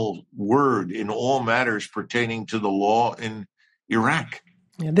final word in all matters pertaining to the law in Iraq.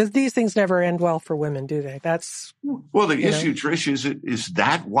 Yeah, these things never end well for women, do they? That's the issue, Trish. Is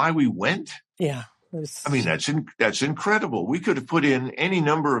that why we went? Yeah. I mean, that's incredible. We could have put in any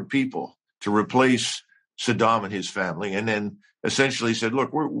number of people to replace Saddam and his family, and then essentially said,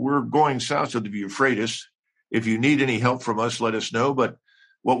 look, we're going south of the Euphrates. If you need any help from us, let us know. But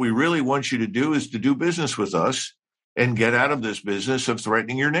what we really want you to do is to do business with us and get out of this business of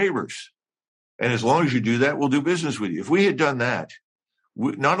threatening your neighbors. And as long as you do that, we'll do business with you. If we had done that,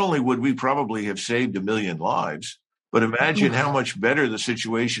 not only would we probably have saved 1 million lives, but imagine how much better the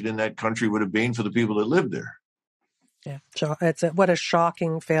situation in that country would have been for the people that lived there. Yeah, what a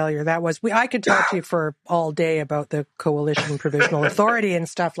shocking failure that was. I could talk to you for all day about the Coalition Provisional Authority and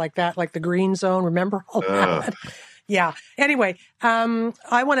stuff like that, like the Green Zone. Remember all that? Yeah. Anyway,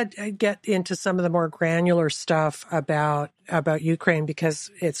 I want to get into some of the more granular stuff about Ukraine because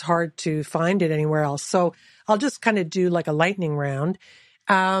it's hard to find it anywhere else. So I'll just kind of do like a lightning round.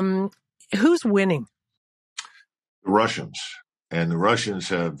 Who's winning? The Russians. And the Russians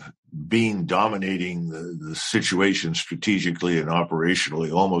have been dominating the situation strategically and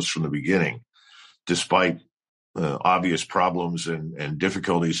operationally almost from the beginning, despite obvious problems and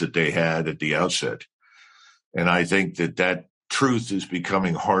difficulties that they had at the outset. And I think that truth is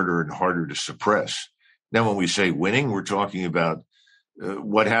becoming harder and harder to suppress. Now, when we say winning, we're talking about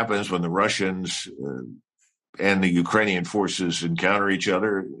what happens when the Russians and the Ukrainian forces encounter each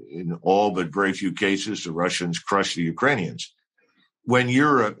other. In all but very few cases, the Russians crush the Ukrainians. When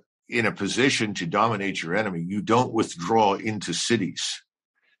you're in a position to dominate your enemy, you don't withdraw into cities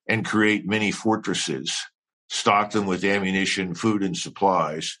and create mini fortresses, stock them with ammunition, food, and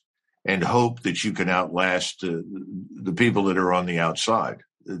supplies, and hope that you can outlast the people that are on the outside.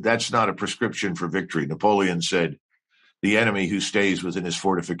 That's not a prescription for victory. Napoleon said, the enemy who stays within his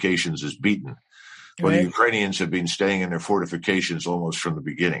fortifications is beaten. Well, the Ukrainians have been staying in their fortifications almost from the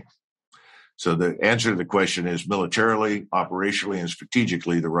beginning. So the answer to the question is militarily, operationally, and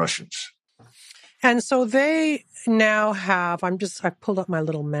strategically, the Russians. And so they now have, I pulled up my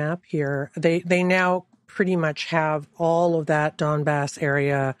little map here. They now pretty much have all of that Donbass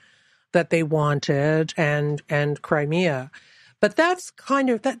area that they wanted and Crimea. But that's kind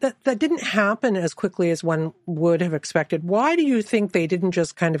of, that didn't happen as quickly as one would have expected. Why do you think they didn't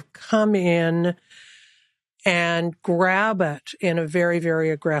just kind of come in and grab it in a very, very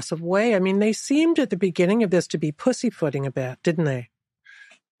aggressive way? I mean, they seemed at the beginning of this to be pussyfooting a bit, didn't they?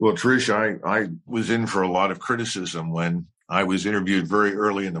 Well, Trish, I was in for a lot of criticism when I was interviewed very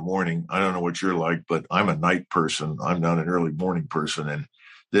early in the morning. I don't know what you're like, but I'm a night person. I'm not an early morning person. And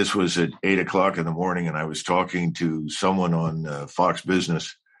this was at 8 o'clock in the morning, and I was talking to someone on Fox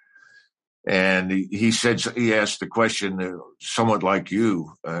Business. And he asked the question somewhat like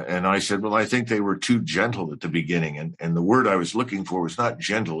you. And I said, well, I think they were too gentle at the beginning. And the word I was looking for was not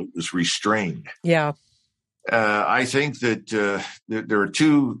gentle, it was restrained. Yeah. I think that there are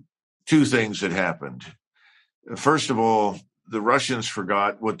two things that happened. First of all, the Russians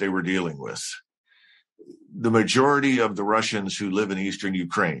forgot what they were dealing with. The majority of the Russians who live in eastern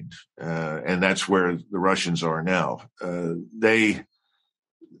Ukraine, and that's where the Russians are now, they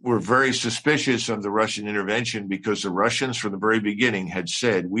were very suspicious of the Russian intervention because the Russians from the very beginning had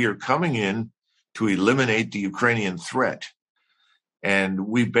said, we are coming in to eliminate the Ukrainian threat. And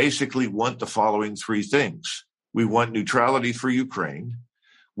we basically want the following three things. We want neutrality for Ukraine.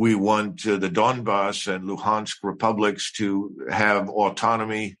 We want the Donbass and Luhansk republics to have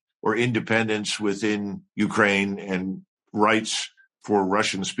autonomy or independence within Ukraine and rights for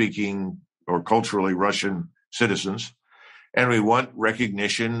Russian-speaking or culturally Russian citizens. And we want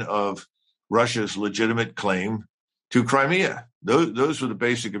recognition of Russia's legitimate claim to Crimea. Those were the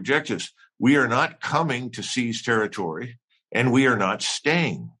basic objectives. We are not coming to seize territory, and we are not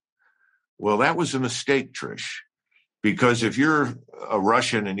staying. Well, that was a mistake, Trish, because if you're a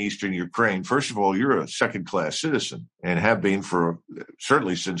Russian in eastern Ukraine, first of all, you're a second-class citizen and have been for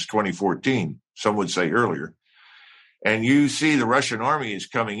certainly since 2014, some would say earlier. And you see the Russian army is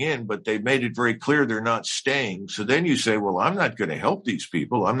coming in, but they've made it very clear they're not staying. So then you say, well, I'm not going to help these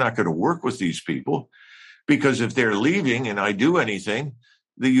people. I'm not going to work with these people because if they're leaving and I do anything,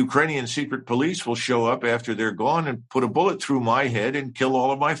 the Ukrainian secret police will show up after they're gone and put a bullet through my head and kill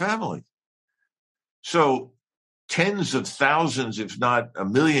all of my family. So tens of thousands, if not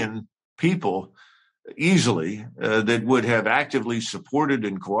 1 million people easily that would have actively supported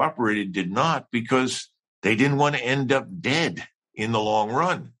and cooperated did not because they didn't want to end up dead in the long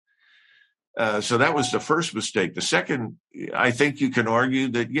run. So that was the first mistake. The second, I think you can argue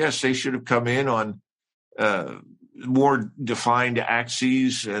that, yes, they should have come in on more defined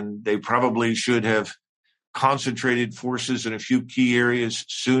axes, and they probably should have concentrated forces in a few key areas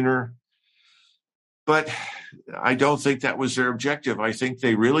sooner. But I don't think that was their objective. I think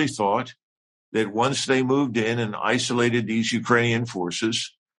they really thought that once they moved in and isolated these Ukrainian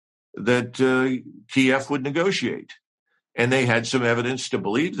forces, that Kiev would negotiate. And they had some evidence to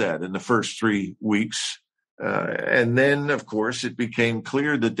believe that in the first 3 weeks. And then, of course, it became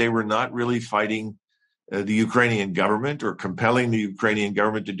clear that they were not really fighting the Ukrainian government or compelling the Ukrainian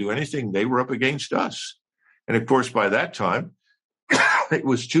government to do anything. They were up against us. And of course, by that time, it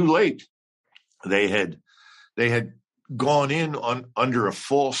was too late. They had gone in under a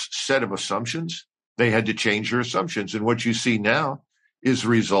false set of assumptions. They had to change their assumptions. And what you see now is the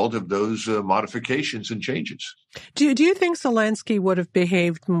result of those modifications and changes. Do you think Zelensky would have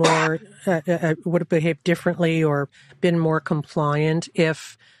behaved differently or been more compliant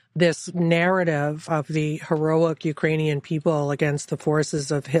if this narrative of the heroic Ukrainian people against the forces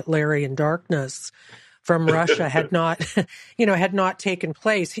of Hitlerian darkness from Russia had not taken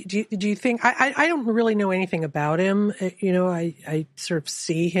place? Do you think? I don't really know anything about him. I sort of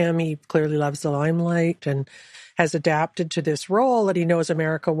see him. He clearly loves the limelight and has adapted to this role that he knows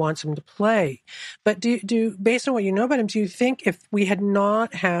America wants him to play. But do based on what you know about him, do you think if we had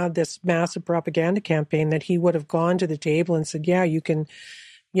not had this massive propaganda campaign that he would have gone to the table and said, yeah, you can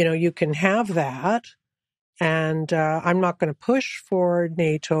have that, and I'm not going to push for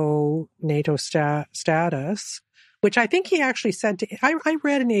NATO status, which I think he actually said I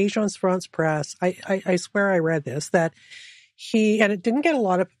read in Agence France Presse, I swear I read this, that and it didn't get a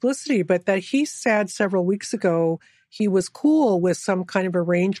lot of publicity, but that he said several weeks ago he was cool with some kind of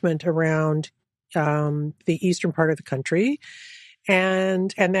arrangement around the eastern part of the country,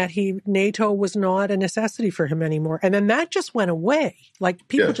 and that NATO was not a necessity for him anymore. And then that just went away. Like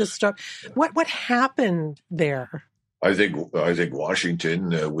people just stopped. What happened there? I think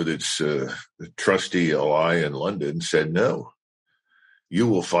Washington, with its trusty ally in London, said no. You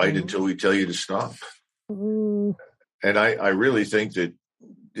will fight until we tell you to stop. And I really think that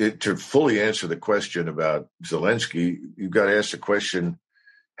to fully answer the question about Zelensky, you've got to ask the question: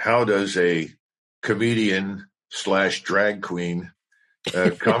 how does a comedian / drag queen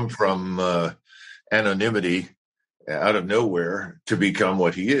come from anonymity out of nowhere to become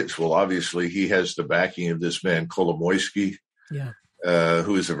what he is? Well, obviously, he has the backing of this man, Kolomoisky,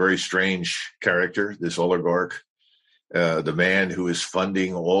 who is a very strange character, this oligarch, the man who is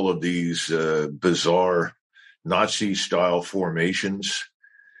funding all of these bizarre Nazi-style formations.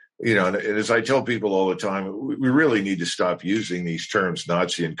 And as I tell people all the time, we really need to stop using these terms,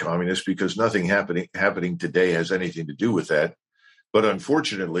 Nazi and communist, because nothing happening today has anything to do with that. But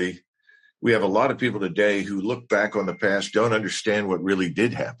unfortunately, we have a lot of people today who look back on the past, don't understand what really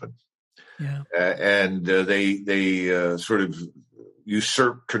did happen. Yeah. And they sort of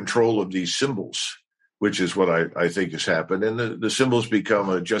usurp control of these symbols, which is what I think has happened. And the symbols become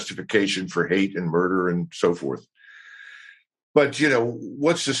a justification for hate and murder and so forth. But,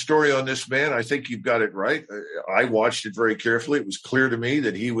 what's the story on this man? I think you've got it right. I watched it very carefully. It was clear to me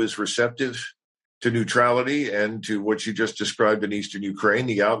that he was receptive to neutrality and to what you just described in eastern Ukraine.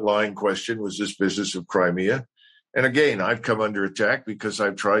 The outlying question was this business of Crimea. And again, I've come under attack because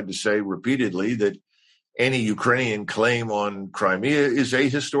I've tried to say repeatedly that any Ukrainian claim on Crimea is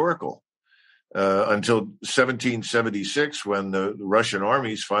ahistorical. Until 1776, when the Russian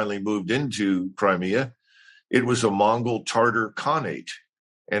armies finally moved into Crimea, it was a Mongol Tartar Khanate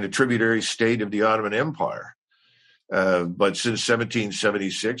and a tributary state of the Ottoman Empire. But since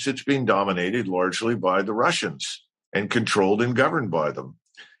 1776, it's been dominated largely by the Russians and controlled and governed by them.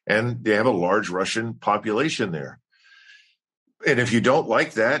 And they have a large Russian population there. And if you don't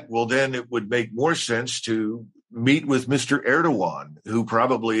like that, well, then it would make more sense to meet with Mr. Erdogan, who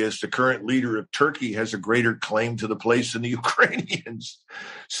probably, as the current leader of Turkey, has a greater claim to the place than the Ukrainians.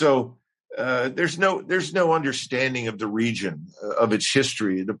 So there's no understanding of the region, of its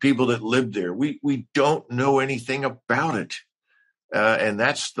history, the people that lived there. We don't know anything about it. And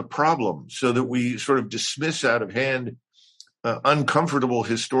that's the problem, so that we sort of dismiss out of hand uncomfortable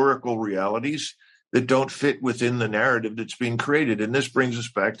historical realities that don't fit within the narrative that's being created. And this brings us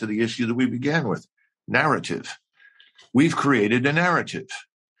back to the issue that we began with, narrative. We've created a narrative,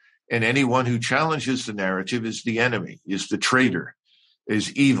 and anyone who challenges the narrative is the enemy, is the traitor,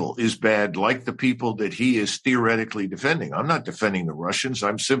 is evil, is bad, like the people that he is theoretically defending. I'm not defending the Russians.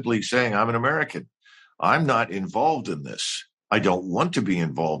 I'm simply saying I'm an American. I'm not involved in this. I don't want to be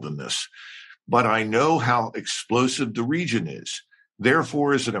involved in this, but I know how explosive the region is.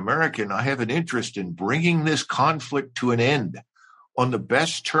 Therefore, as an American, I have an interest in bringing this conflict to an end on the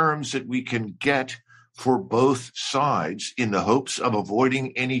best terms that we can get for both sides, in the hopes of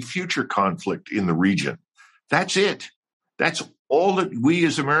avoiding any future conflict in the region. That's it. That's all that we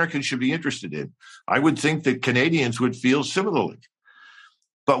as Americans should be interested in. I would think that Canadians would feel similarly.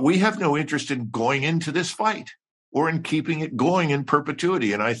 But we have no interest in going into this fight or in keeping it going in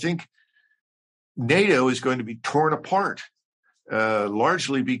perpetuity. And I think NATO is going to be torn apart,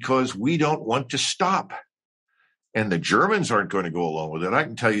 largely because we don't want to stop. And the Germans aren't going to go along with it. I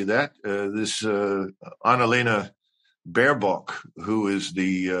can tell you that. This Annalena Baerbock, who is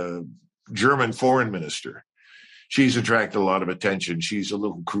the German foreign minister, she's attracted a lot of attention. She's a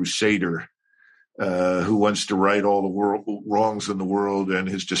little crusader who wants to right all the wrongs in the world and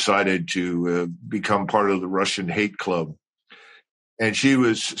has decided to become part of the Russian hate club. And she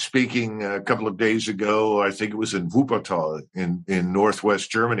was speaking a couple of days ago, I think it was in Wuppertal in northwest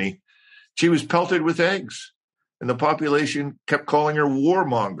Germany. She was pelted with eggs, and the population kept calling her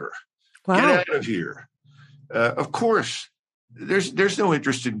warmonger. Wow. Get out of here. Of course, there's no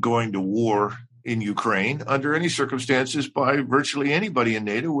interest in going to war in Ukraine under any circumstances by virtually anybody in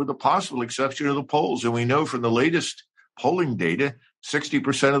NATO, with the possible exception of the Poles. And we know from the latest polling data,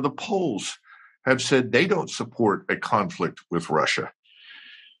 60% of the Poles have said they don't support a conflict with Russia.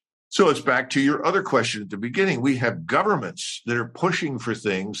 So it's back to your other question at the beginning. We have governments that are pushing for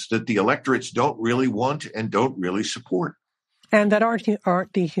things that the electorates don't really want and don't really support. And that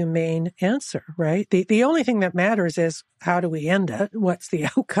aren't the humane answer, right? The only thing that matters is how do we end it? What's the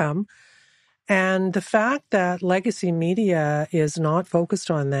outcome? And the fact that legacy media is not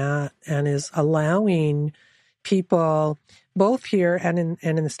focused on that and is allowing people, both here and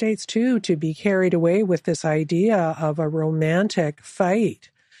in the States too, to be carried away with this idea of a romantic fight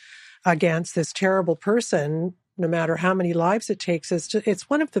against this terrible person, no matter how many lives it takes, it's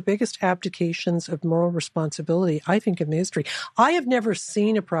one of the biggest abdications of moral responsibility, I think, in the history. I have never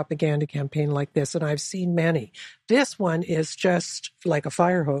seen a propaganda campaign like this, and I've seen many. This one is just like a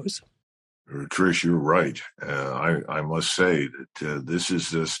fire hose. Trish, you're right. I must say that this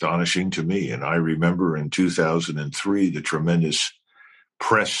is astonishing to me. And I remember in 2003, the tremendous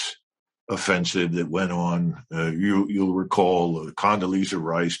press offensive that went on. You'll recall Condoleezza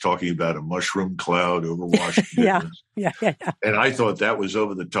Rice talking about a mushroom cloud over Washington. Yeah. And I thought that was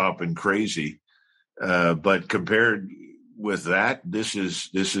over the top and crazy. But compared with that, this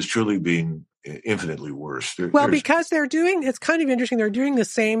is truly being infinitely worse. Because it's kind of interesting, they're doing the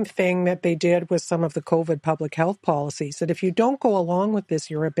same thing that they did with some of the COVID public health policies, that if you don't go along with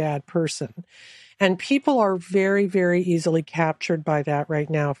this, you're a bad person. And people are very, very easily captured by that right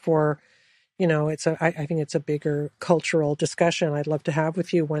now for, I think it's a bigger cultural discussion I'd love to have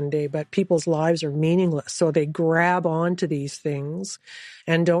with you one day, but people's lives are meaningless. So they grab onto these things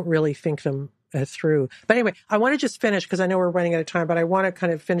and don't really think them through. But anyway, I want to just finish because I know we're running out of time, but I want to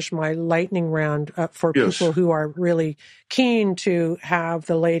kind of finish my lightning round for people who are really keen to have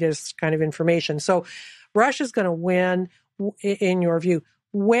the latest kind of information. So Russia's going to win, in your view.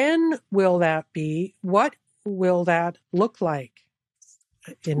 When will that be? What will that look like?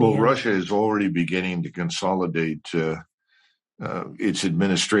 Russia is already beginning to consolidate its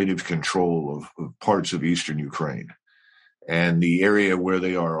administrative control of parts of eastern Ukraine. And the area where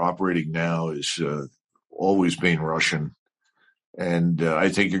they are operating now is always been Russian. And I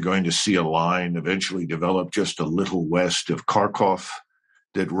think you're going to see a line eventually develop just a little west of Kharkov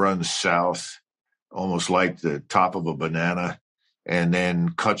that runs south, almost like the top of a banana, and then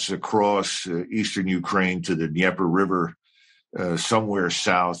cuts across eastern Ukraine to the Dnieper River, somewhere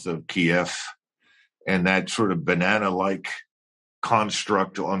south of Kiev. And that sort of banana-like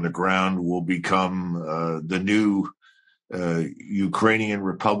construct on the ground will become the new Ukrainian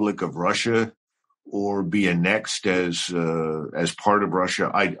Republic of Russia, or be annexed as part of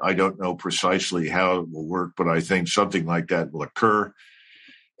Russia. I don't know precisely how it will work, but I think something like that will occur.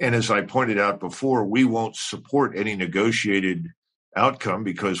 And as I pointed out before, we won't support any negotiated outcome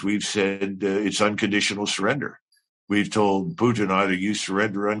because we've said it's unconditional surrender. We've told Putin either you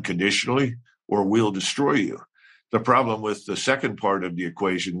surrender unconditionally or we'll destroy you. The problem with the second part of the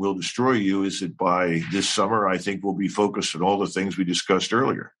equation, we'll destroy you, is that by this summer, I think we'll be focused on all the things we discussed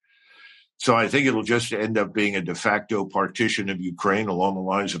earlier. So I think it'll just end up being a de facto partition of Ukraine along the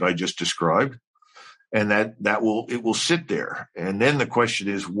lines that I just described. And it will sit there. And then the question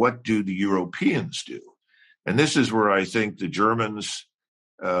is, what do the Europeans do? And this is where I think the Germans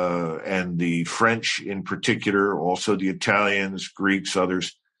and the French in particular, also the Italians, Greeks,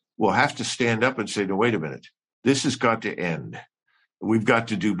 others, will have to stand up and say, no, wait a minute. This has got to end. We've got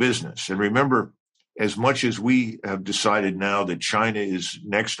to do business. And remember, as much as we have decided now that China is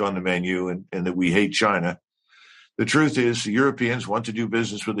next on the menu and that we hate China, the truth is the Europeans want to do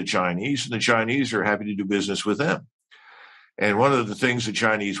business with the Chinese, and the Chinese are happy to do business with them. And one of the things the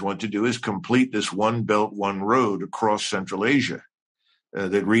Chinese want to do is complete this one belt, one road across Central Asia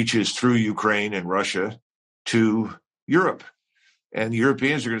that reaches through Ukraine and Russia to Europe. And the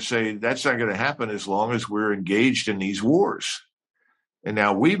Europeans are going to say that's not going to happen as long as we're engaged in these wars. And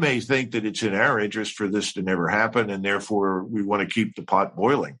now we may think that it's in our interest for this to never happen, and therefore we want to keep the pot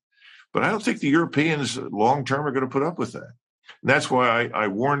boiling. But I don't think the Europeans long-term are going to put up with that. And that's why I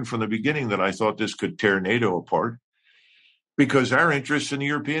warned from the beginning that I thought this could tear NATO apart, because our interests and the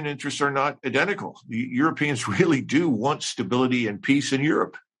European interests are not identical. The Europeans really do want stability and peace in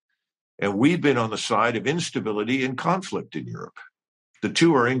Europe. And we've been on the side of instability and conflict in Europe. The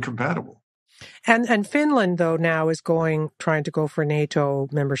two are incompatible. And Finland, though, now is trying to go for NATO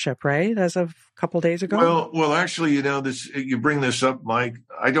membership, right? As of a couple of days ago. Well, actually, you bring this up, Mike.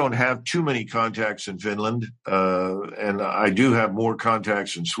 I don't have too many contacts in Finland, and I do have more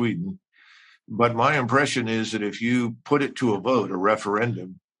contacts in Sweden. But my impression is that if you put it to a vote, a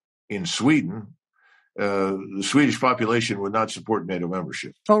referendum in Sweden, the Swedish population would not support NATO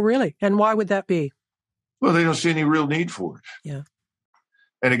membership. Oh, really? And why would that be? Well, they don't see any real need for it. Yeah.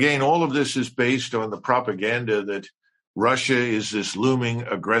 And again, all of this is based on the propaganda that Russia is this looming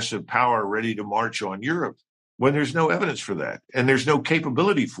aggressive power ready to march on Europe, when there's no evidence for that and there's no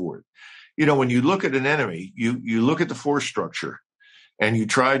capability for it. When you look at an enemy, you look at the force structure and you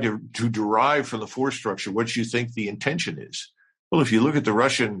try to derive from the force structure what you think the intention is. Well, if you look at the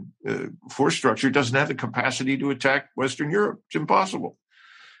Russian force structure, it doesn't have the capacity to attack Western Europe. It's impossible.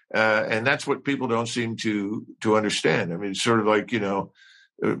 And that's what people don't seem to understand. I mean, it's sort of like,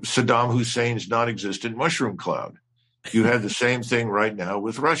 Saddam Hussein's non-existent mushroom cloud. You have the same thing right now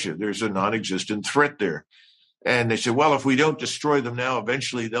with Russia. There's a non-existent threat there. And they say, well, if we don't destroy them now,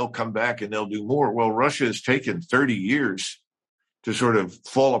 eventually they'll come back and they'll do more. Well, Russia has taken 30 years to sort of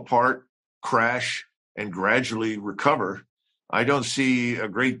fall apart, crash, and gradually recover. I don't see a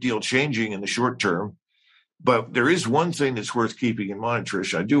great deal changing in the short term. But there is one thing that's worth keeping in mind,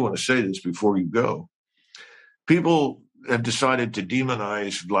 Trish. I do want to say this before you go. People have decided to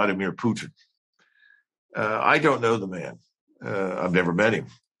demonize Vladimir Putin. I don't know the man. I've never met him.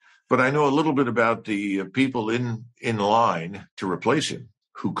 But I know a little bit about the people in line to replace him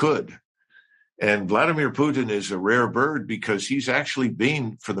who could. And Vladimir Putin is a rare bird because he's actually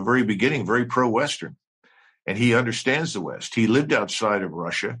been, from the very beginning, very pro-Western. And he understands the West. He lived outside of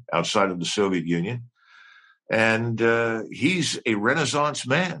Russia, outside of the Soviet Union. And he's a Renaissance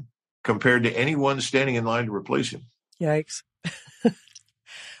man compared to anyone standing in line to replace him. Yikes.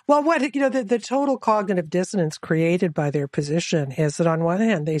 Well, the total cognitive dissonance created by their position is that on one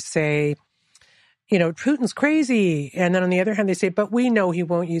hand, they say, Putin's crazy. And then on the other hand, they say, but we know he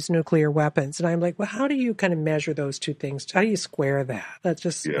won't use nuclear weapons. And I'm like, well, how do you kind of measure those two things? How do you square that? That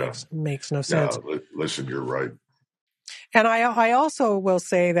just makes no sense. No, listen, you're right. And I also will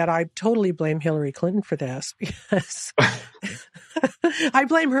say that I totally blame Hillary Clinton for this, because I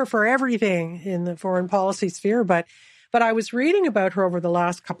blame her for everything in the foreign policy sphere. But I was reading about her over the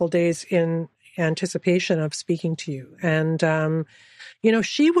last couple of days in anticipation of speaking to you. And,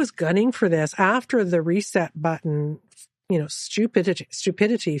 she was gunning for this after the reset button,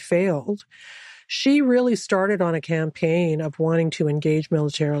 stupidity failed. She really started on a campaign of wanting to engage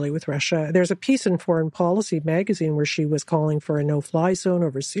militarily with Russia. There's a piece in Foreign Policy magazine where she was calling for a no-fly zone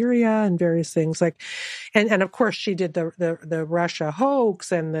over Syria and various things and of course she did the Russia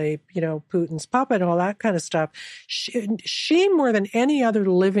hoax and the, Putin's puppet, all that kind of stuff. She more than any other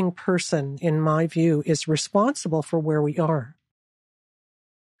living person, in my view, is responsible for where we are.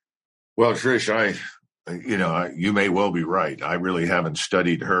 Well, Trish, you may well be right. I really haven't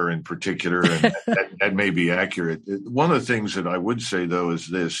studied her in particular, and that may be accurate. One of the things that I would say, though, is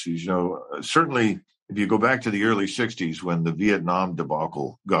this, certainly if you go back to the early 60s when the Vietnam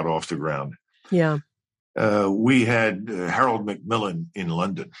debacle got off the ground, we had Harold Macmillan in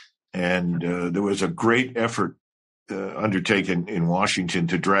London, and there was a great effort undertaken in Washington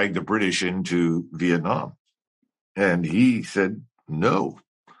to drag the British into Vietnam. And he said no.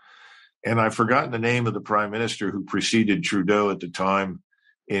 And I've forgotten the name of the prime minister who preceded Trudeau at the time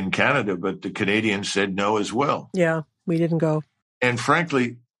in Canada, but the Canadians said no as well. Yeah, we didn't go. And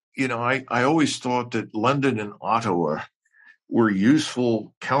frankly, I always thought that London and Ottawa were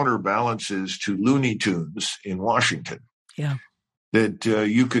useful counterbalances to Looney Tunes in Washington. Yeah. That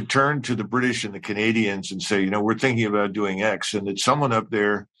you could turn to the British and the Canadians and say, we're thinking about doing X, and that someone up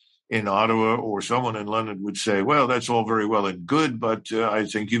there in Ottawa or someone in London would say, well, that's all very well and good, but I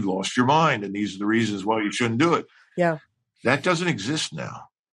think you've lost your mind, and these are the reasons why you shouldn't do it. Yeah. That doesn't exist now.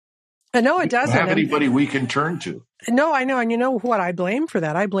 No, it doesn't. We don't have anybody we can turn to. No, I know. And you know what I blame for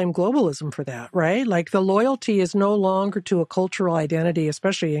that? I blame globalism for that, right? Like the loyalty is no longer to a cultural identity,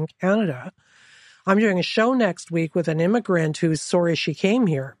 especially in Canada. I'm doing a show next week with an immigrant who's sorry she came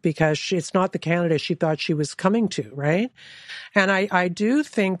here because it's not the Canada she thought she was coming to, right? And I do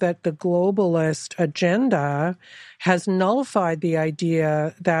think that the globalist agenda has nullified the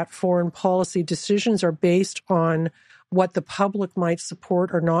idea that foreign policy decisions are based on what the public might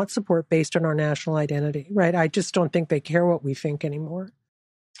support or not support based on our national identity, right? I just don't think they care what we think anymore.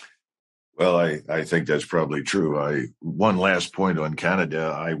 Well, I think that's probably true. One last point on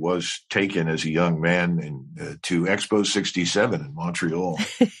Canada. I was taken as a young man to Expo 67 in Montreal.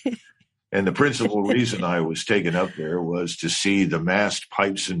 And the principal reason I was taken up there was to see the massed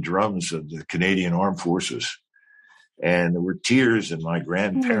pipes and drums of the Canadian Armed Forces. And there were tears in my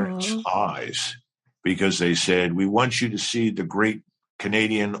grandparents' eyes because they said, we want you to see the great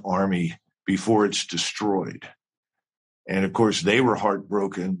Canadian Army before it's destroyed. And of course, they were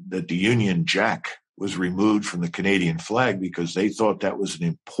heartbroken that the Union Jack was removed from the Canadian flag because they thought that was an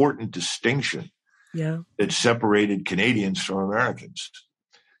important distinction that separated Canadians from Americans.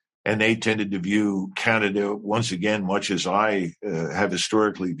 And they tended to view Canada, once again, much as I have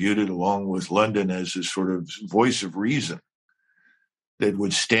historically viewed it, along with London, as a sort of voice of reason that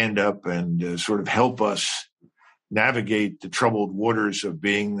would stand up and sort of help us navigate the troubled waters of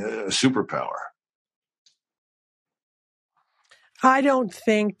being a superpower. I don't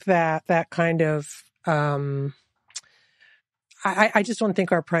think that kind of, I just don't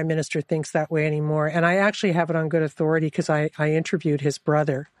think our prime minister thinks that way anymore. And I actually have it on good authority because I interviewed his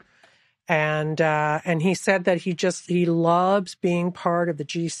brother. And he said that he loves being part of the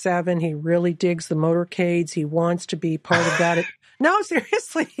G7. He really digs the motorcades. He wants to be part of that. No,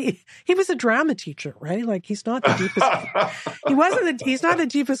 seriously, he was a drama teacher, right? Like he's not the deepest. He's not the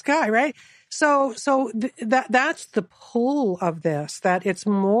deepest guy, right? So that's the pull of this. That it's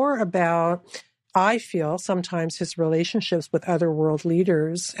more about, I feel sometimes, his relationships with other world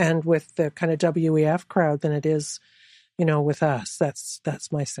leaders and with the kind of WEF crowd than it is, with us.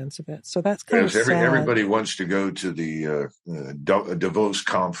 That's my sense of it. So that's kind of sad. Everybody wants to go to the Davos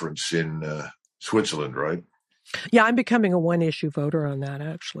conference in Switzerland, right? Yeah, I'm becoming a one-issue voter on that,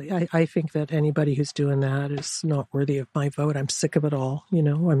 actually. I think that anybody who's doing that is not worthy of my vote. I'm sick of it all.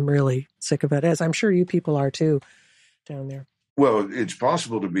 I'm really sick of it, as I'm sure you people are too down there. Well, it's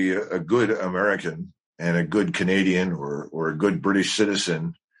possible to be a good American and a good Canadian or a good British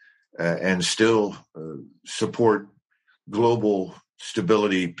citizen and still support global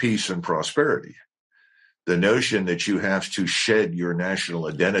stability, peace, and prosperity. The notion that you have to shed your national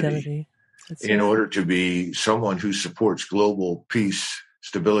identity in order to be someone who supports global peace,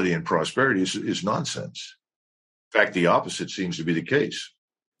 stability, and prosperity is nonsense. In fact, the opposite seems to be the case.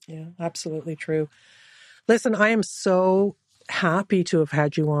 Yeah, absolutely true. Listen, I am so happy to have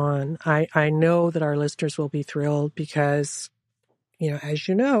had you on. I know that our listeners will be thrilled because, as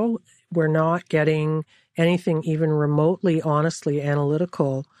you know, we're not getting anything even remotely honestly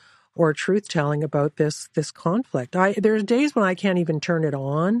analytical or truth-telling about this conflict. There's days when I can't even turn it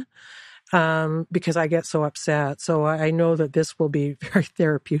on because I get so upset. So I know that this will be very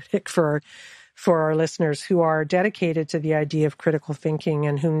therapeutic for our listeners who are dedicated to the idea of critical thinking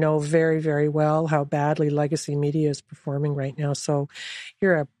and who know very, very well how badly legacy media is performing right now. So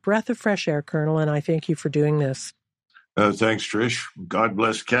you're a breath of fresh air, Colonel, and I thank you for doing this. Thanks, Trish. God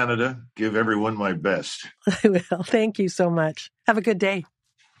bless Canada. Give everyone my best. I will. Thank you so much. Have a good day.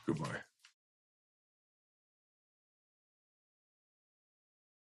 Goodbye.